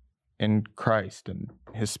am in Christ and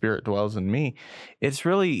his Spirit dwells in me, it's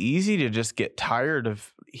really easy to just get tired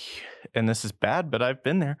of, and this is bad, but I've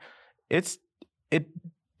been there. It's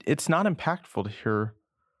not impactful to hear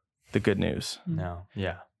the good news. No.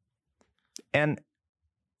 Yeah. And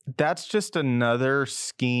that's just another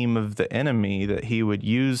scheme of the enemy that he would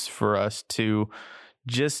use for us to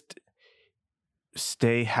just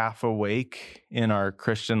stay half awake in our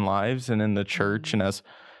Christian lives and in the church and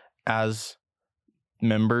as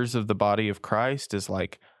members of the body of Christ is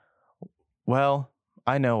like, well,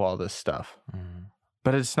 I know all this stuff,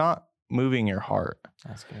 but it's not moving your heart.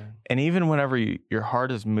 That's good. And even whenever your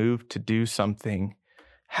heart is moved to do something,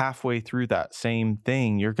 halfway through that same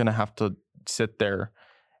thing, you're going to have to sit there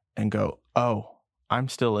and go, oh, I'm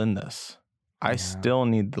still in this. I still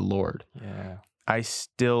need the Lord. Yeah. I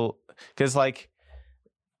still, because like,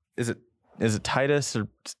 is it Titus, or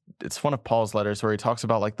it's one of Paul's letters where he talks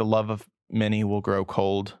about like the love of many will grow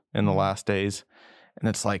cold in the last days. And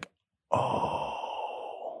it's like,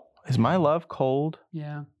 oh, is my love cold?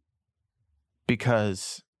 Yeah.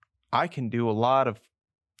 Because I can do a lot of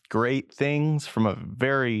great things from a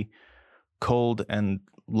very cold and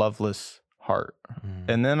loveless heart.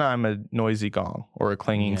 And then I'm a noisy gong or a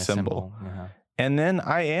clanging cymbal. Yeah. And then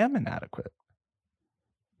I am inadequate.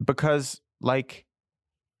 Because like,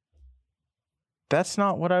 that's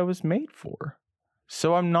not what I was made for.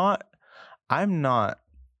 So I'm not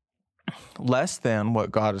less than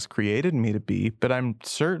what God has created me to be, but I'm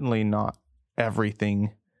certainly not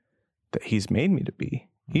everything that he's made me to be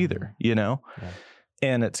either, you know? Yeah.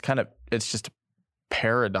 And it's just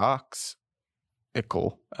paradoxical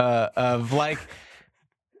of like,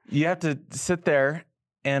 you have to sit there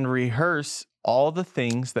and rehearse all the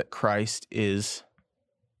things that Christ is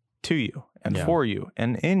to you and for you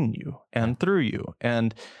and in you and through you.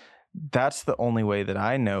 And that's the only way that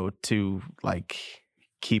I know to like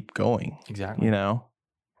keep going. Exactly. You know?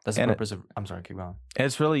 That's the purpose of, I'm sorry, keep going.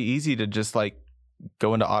 It's really easy to just like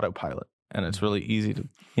go into autopilot, and it's really easy to,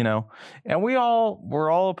 you know, and we're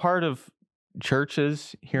all a part of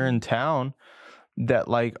churches here in town that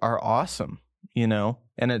like are awesome, you know,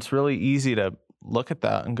 and it's really easy to look at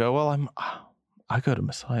that and go, well, I go to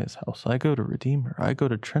Messiah's house, I go to Redeemer, I go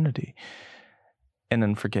to Trinity, and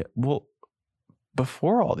then forget, well,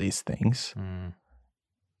 before all these things,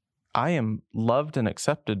 I am loved and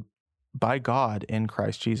accepted by God in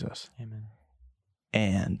Christ Jesus. Amen.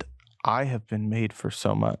 And I have been made for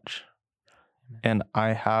so much. Amen. And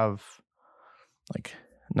I have, like,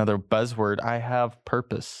 another buzzword, I have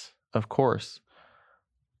purpose, of course.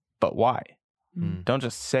 But why? Don't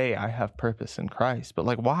just say I have purpose in Christ, but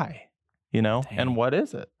like, why? You know? Dang. And what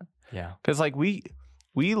is it? Yeah. Because like we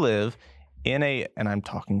live in and I'm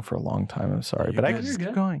talking for a long time, I'm sorry, but I can just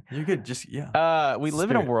keep going. You're good. Just, we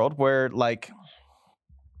live in a world where like,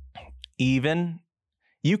 even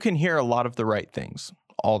you can hear a lot of the right things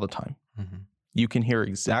all the time. Mm-hmm. You can hear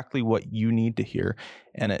exactly what you need to hear,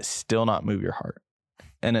 and it still not move your heart,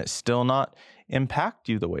 and it still not impact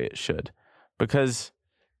you the way it should, because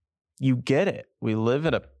you get it. We live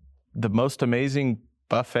in the most amazing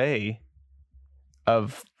buffet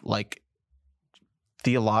of like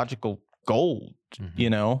theological gold, you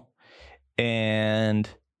know? And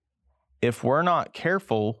if we're not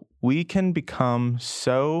careful, we can become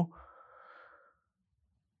so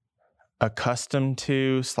accustomed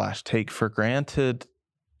to / take for granted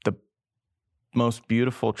the most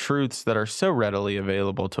beautiful truths that are so readily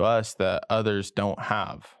available to us that others don't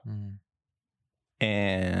have.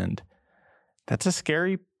 And that's a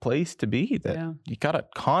scary place to be, that you gotta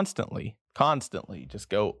constantly just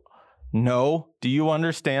go, no, do you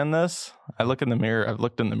understand this? I look in the mirror. I've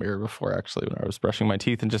looked in the mirror before, actually, when I was brushing my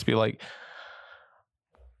teeth, and just be like,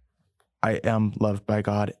 I am loved by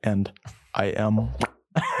God, and I am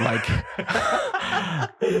like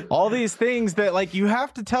all these things that like you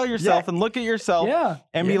have to tell yourself and look at yourself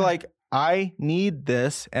and be like, I need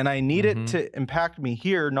this, and I need it to impact me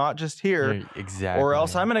here, not just here. Exactly. Or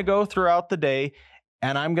else I'm going to go throughout the day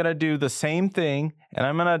and I'm going to do the same thing, and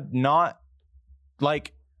I'm going to not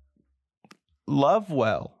like love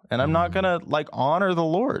well, and I'm not going to like honor the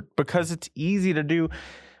Lord, because it's easy to do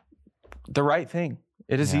the right thing.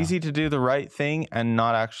 It is easy to do the right thing and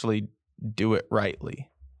not actually do it rightly.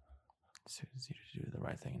 It's easy to do the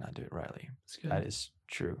right thing and not do it rightly. That's good. That is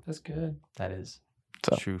true. That's good. That is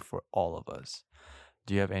true for all of us.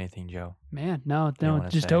 Do you have anything, Joe? Man, no,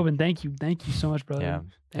 just Tobin. Thank you so much, brother. Yeah,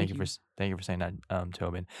 thank you for saying that,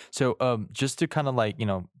 Tobin. So, just to kind of like, you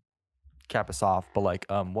know, cap us off, but like,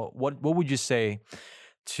 what would you say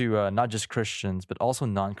to not just Christians but also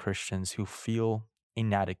non-Christians who feel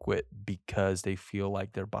inadequate because they feel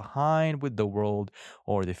like they're behind with the world,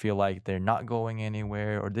 or they feel like they're not going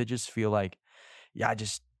anywhere, or they just feel like, yeah, I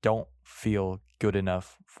just don't feel good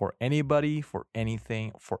enough for anybody, for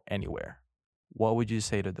anything, for anywhere. What would you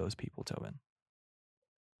say to those people, Tobin?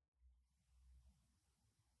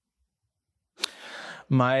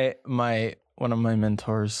 My one of my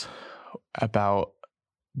mentors, about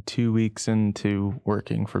 2 weeks into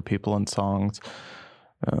working for People in Songs,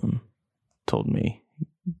 told me,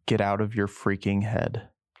 get out of your freaking head.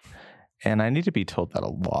 And I need to be told that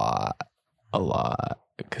a lot,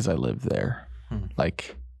 because I live there.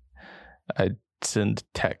 Like, I send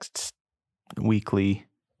texts weekly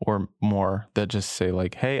or more that just say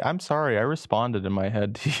like, hey, I'm sorry, I responded in my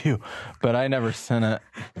head to you, but I never sent it.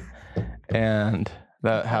 And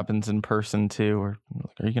that happens in person too. Or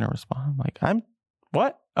like, are you going to respond? I'm like,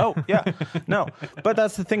 what? Oh, yeah. No. But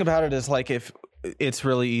that's the thing about it, is like, if it's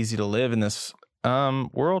really easy to live in this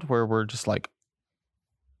world where we're just like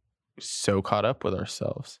so caught up with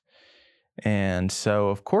ourselves. And so,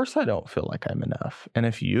 of course, I don't feel like I'm enough. And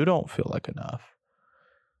if you don't feel like enough,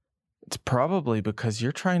 it's probably because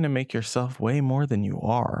you're trying to make yourself way more than you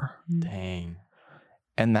are. Dang.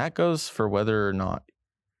 And that goes for whether or not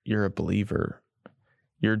you're a believer.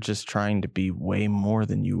 You're just trying to be way more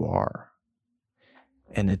than you are.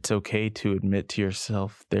 And it's okay to admit to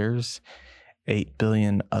yourself, there's 8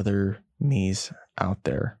 billion other me's out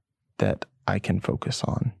there that I can focus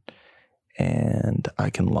on and I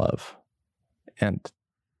can love and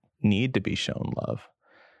need to be shown love.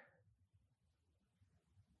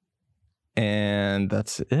 And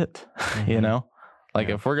that's it, you know? Like,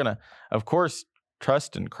 if we're going to, of course,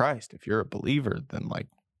 trust in Christ, if you're a believer, then like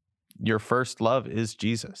your first love is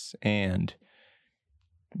Jesus, and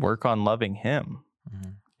work on loving him.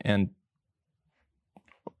 And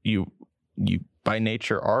you by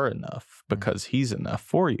nature are enough because he's enough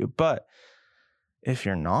for you. But if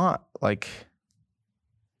you're not, like,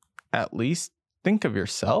 at least think of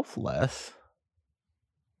yourself less.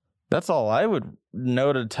 That's all I would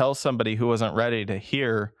know to tell somebody who wasn't ready to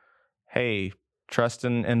hear, hey, trust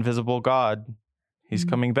in invisible God. He's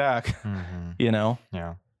coming back, you know?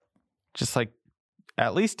 Yeah. Just like,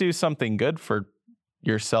 at least do something good for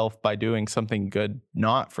yourself by doing something good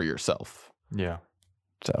not for yourself. Yeah.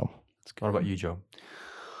 So, what about you, Joe?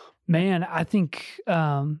 Man, I think,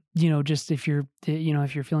 just if you're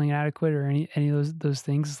feeling inadequate or any of those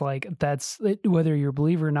things, like, that's whether you're a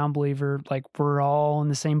believer or non-believer, like, we're all in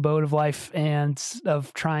the same boat of life and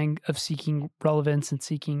of seeking relevance and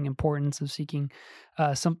seeking importance, of seeking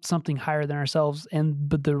something higher than ourselves.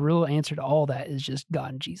 But the real answer to all that is just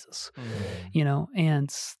God and Jesus,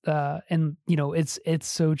 it's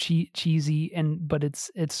so cheesy, but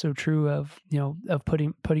it's so true of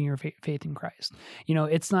putting your faith in Christ.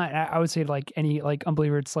 It's not, I would say, like any like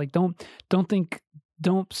unbeliever, it's like, how do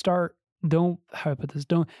I put this?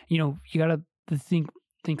 You gotta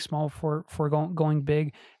think small for going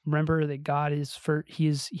big. Remember that God is he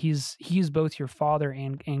is both your Father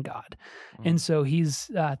and God. And so he's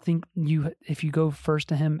if you go first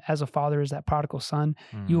to him as a father, as that prodigal son,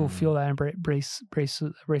 you will feel that embrace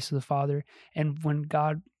of the Father. And when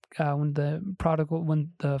the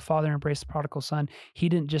father embraced the prodigal son, he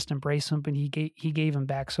didn't just embrace him, but he gave him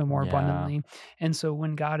back so more abundantly. And so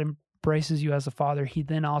when God embraces you as a father, he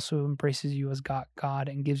then also embraces you as God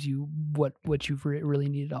and gives you what you've really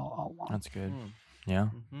needed all along. That's good. Yeah,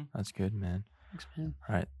 that's good, man. Thanks, man.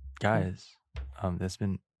 All right, guys, that's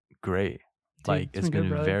been great. Dude, like, it's been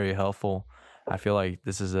good, very helpful. I feel like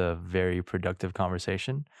this is a very productive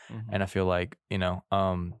conversation, and I feel like you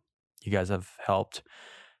guys have helped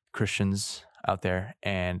Christians out there,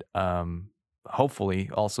 and hopefully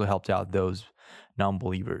also helped out those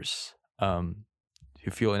non-believers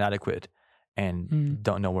who feel inadequate and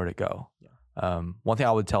don't know where to go. One thing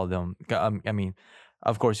I would tell them, I mean,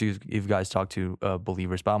 of course, you guys talk to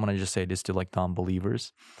believers, but I'm going to just say this to like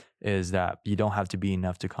non-believers, is that you don't have to be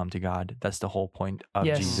enough to come to God. That's the whole point of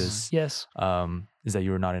Jesus. Yes. Is that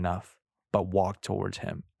you're not enough, but walk towards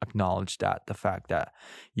him. Acknowledge that, the fact that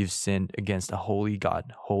you've sinned against a holy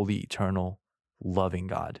God, holy, eternal, loving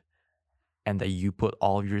God, and that you put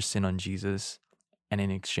all of your sin on Jesus, and in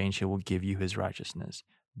exchange, he will give you his righteousness.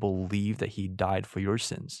 Believe that he died for your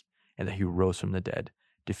sins and that he rose from the dead,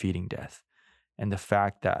 defeating death. And the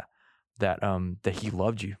fact that he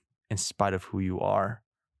loved you in spite of who you are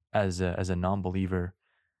as a non-believer,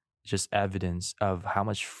 just evidence of how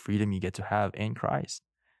much freedom you get to have in Christ.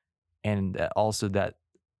 And also that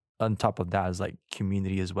on top of that is like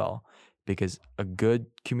community as well, because a good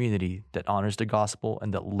community that honors the gospel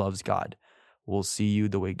and that loves God will see you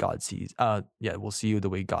the way God sees. Will see you the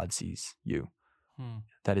way God sees you.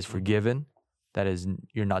 that is forgiven, that is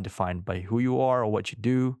you're not defined by who you are or what you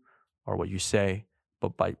do or what you say,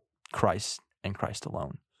 but by Christ and Christ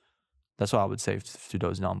alone. That's what I would say to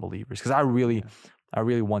those non-believers, because I really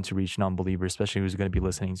want to reach non-believers, especially who's going to be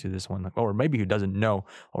listening to this one, or maybe who doesn't know,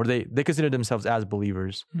 or they consider themselves as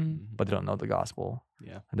believers, but they don't know the gospel.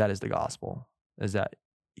 Yeah, and that is the gospel: is that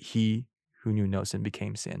He who knew no sin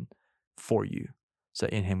became sin for you, so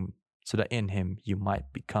that in Him you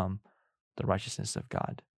might become the righteousness of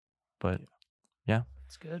God. But yeah.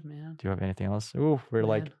 It's good, man. Do you have anything else? Ooh, we're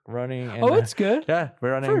like running. And, it's good. Yeah,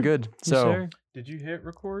 we're running good. So, did you hit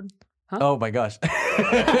record? Huh? Oh my gosh! If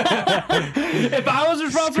I was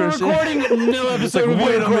responsible for recording, no episode would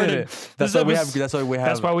be recorded. That's why we have. That's why we have.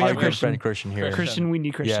 That's why we have our good friend Christian here. Christian, we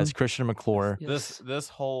need Christian. Yes, Christian McClure. Yes. This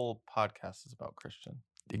whole podcast is about Christian.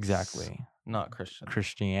 Exactly. Not Christian.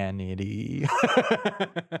 Christianity.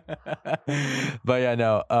 But yeah,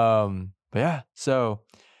 no. But yeah. So,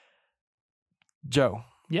 Joe.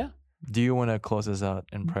 Yeah. Do you want to close us out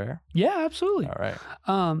in prayer? Yeah, absolutely. All right.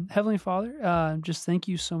 Heavenly Father, just thank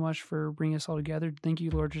you so much for bringing us all together. Thank you,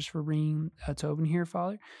 Lord, just for bringing Tobin here,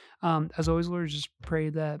 Father. As always, Lord, just pray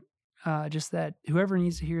that that whoever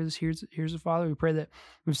needs to hear this hears it, Father. We pray that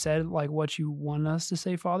we've said like what you want us to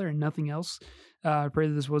say, Father, and nothing else. I pray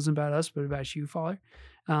that this wasn't about us, but about you, Father.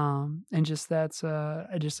 And just that your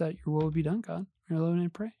will be done, God. In your love and I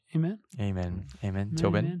pray. Amen. Amen. Amen.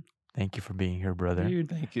 Tobin. Amen. Thank you for being here, brother. Dude,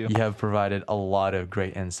 thank you. You have provided a lot of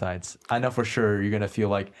great insights. I know for sure you're going to feel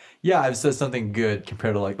like, yeah, I've said something good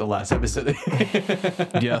compared to like the last episode.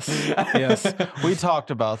 Yes. We talked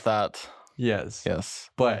about that. Yes.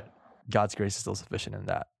 But God's grace is still sufficient in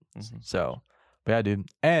that. Mm-hmm. So, but yeah, dude.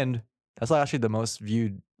 And that's like actually the most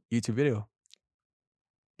viewed YouTube video.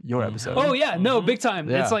 Your episode. Oh, yeah. No, big time.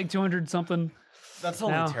 Yeah. It's like 200 something. That's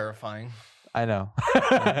only now. terrifying. I know.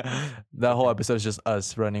 That whole episode is just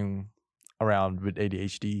us running around with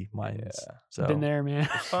ADHD minds. Yeah. So, Been there, man.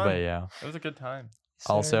 It's fun. but yeah. It was a good time.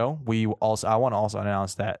 Also, I want to also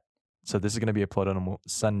announce that. So this is going to be uploaded on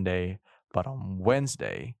Sunday, but on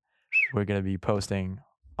Wednesday, we're going to be posting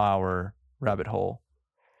our Rabbit Hole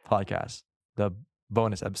podcast, the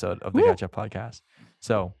bonus episode of the Catch Up podcast.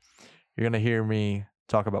 So you're going to hear me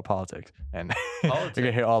talk about politics, and you're going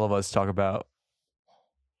to hear all of us talk about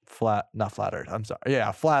flat Earth,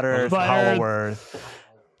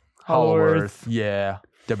 Hollow Earth, yeah,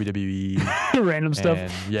 WWE, random stuff,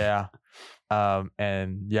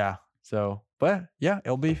 and yeah, so, but yeah,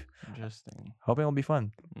 it'll be interesting. Hoping it'll be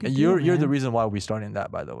fun. Good And deal, you're the man. reason why we're starting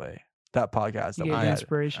that, by the way, that podcast that You we get had.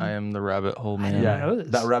 inspiration. I am the rabbit hole I man. didn't Yeah, know this.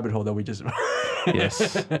 that rabbit hole that we just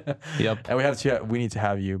Yes. Yep. And we need to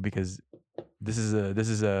have you because this is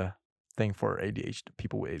a thing for ADHD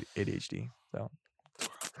people with ADHD. So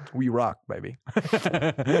we rock, baby.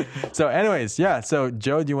 So anyways, yeah. So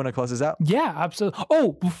Joe, do you want to close this out? Yeah, absolutely.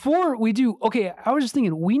 Oh, before we do, okay, I was just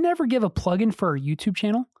thinking, we never give a plug-in for our YouTube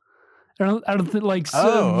channel. I don't think like so.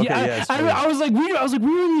 Oh, okay, yeah, yes, I was like, we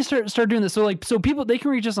really need to start doing this. So people, they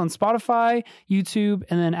can reach us on Spotify, YouTube,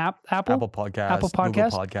 and then Apple Podcast, Google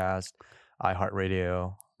Podcast,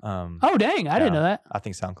 iHeartRadio. Oh dang, I didn't know that. I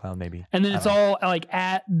think SoundCloud maybe. And then it's all like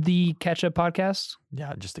at the Catch Up Podcast.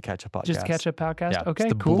 Yeah, just the Catch Up Podcast. Just Catch Up Podcast. Yeah, Okay,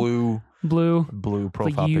 it's the cool. blue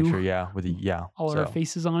profile you. picture. Yeah, with the All our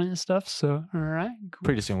faces on it and stuff. So all right, cool.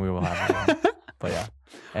 Pretty soon we will have it. But yeah.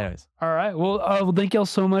 Anyways. All right. Well, thank y'all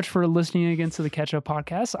so much for listening again to the Catch Up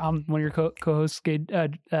Podcast. I'm one of your co-hosts,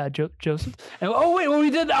 Joseph. And wait, we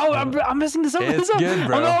did. Oh, I'm messing this up. It's good,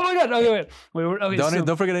 bro. Oh my god. Okay, wait. Okay,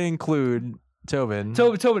 Don't forget to include Tobin.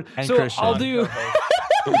 Tobin. And so Christian. I'll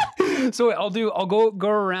do. I'll go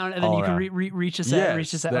around, and then you can reach us at.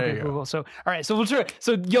 Okay, cool. So all right. So we'll try.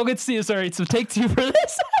 So y'all get to see us. All right. So take 2 for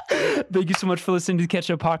this. Thank you so much for listening to the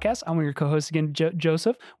Catch Up Podcast. I'm one of your co-hosts again,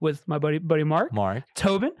 Joseph, with my buddy Mark,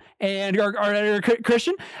 Tobin, and our editor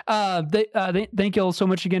Christian. Thank you all so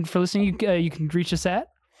much again for listening. You can reach us at.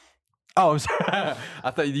 Oh, I'm sorry.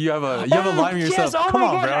 I thought you have a line yourself. Yes. Come my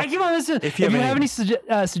on, God. bro. I keep on listening. If you have any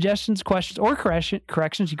suggestions, questions, or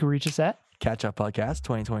corrections, you can reach us at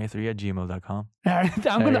catchuppodcast2023@gmail.com. All right,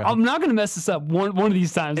 I'm not gonna mess this up one of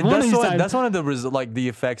these times. That's one of the the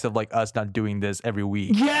effects of like us not doing this every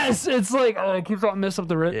week. Yes, it's like it keeps on mess up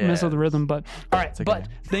the rhythm. But all right, okay. But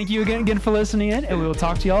thank you again for listening in, and we will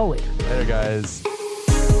talk to y'all later. Later, guys.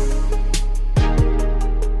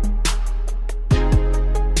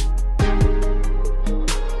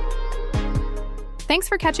 Thanks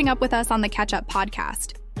for catching up with us on the Catch Up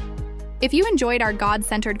Podcast. If you enjoyed our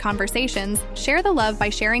God-centered conversations, share the love by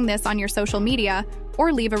sharing this on your social media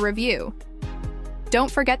or leave a review. Don't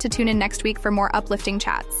forget to tune in next week for more uplifting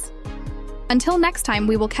chats. Until next time,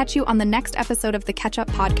 we will catch you on the next episode of the Catch Up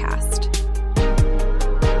Podcast.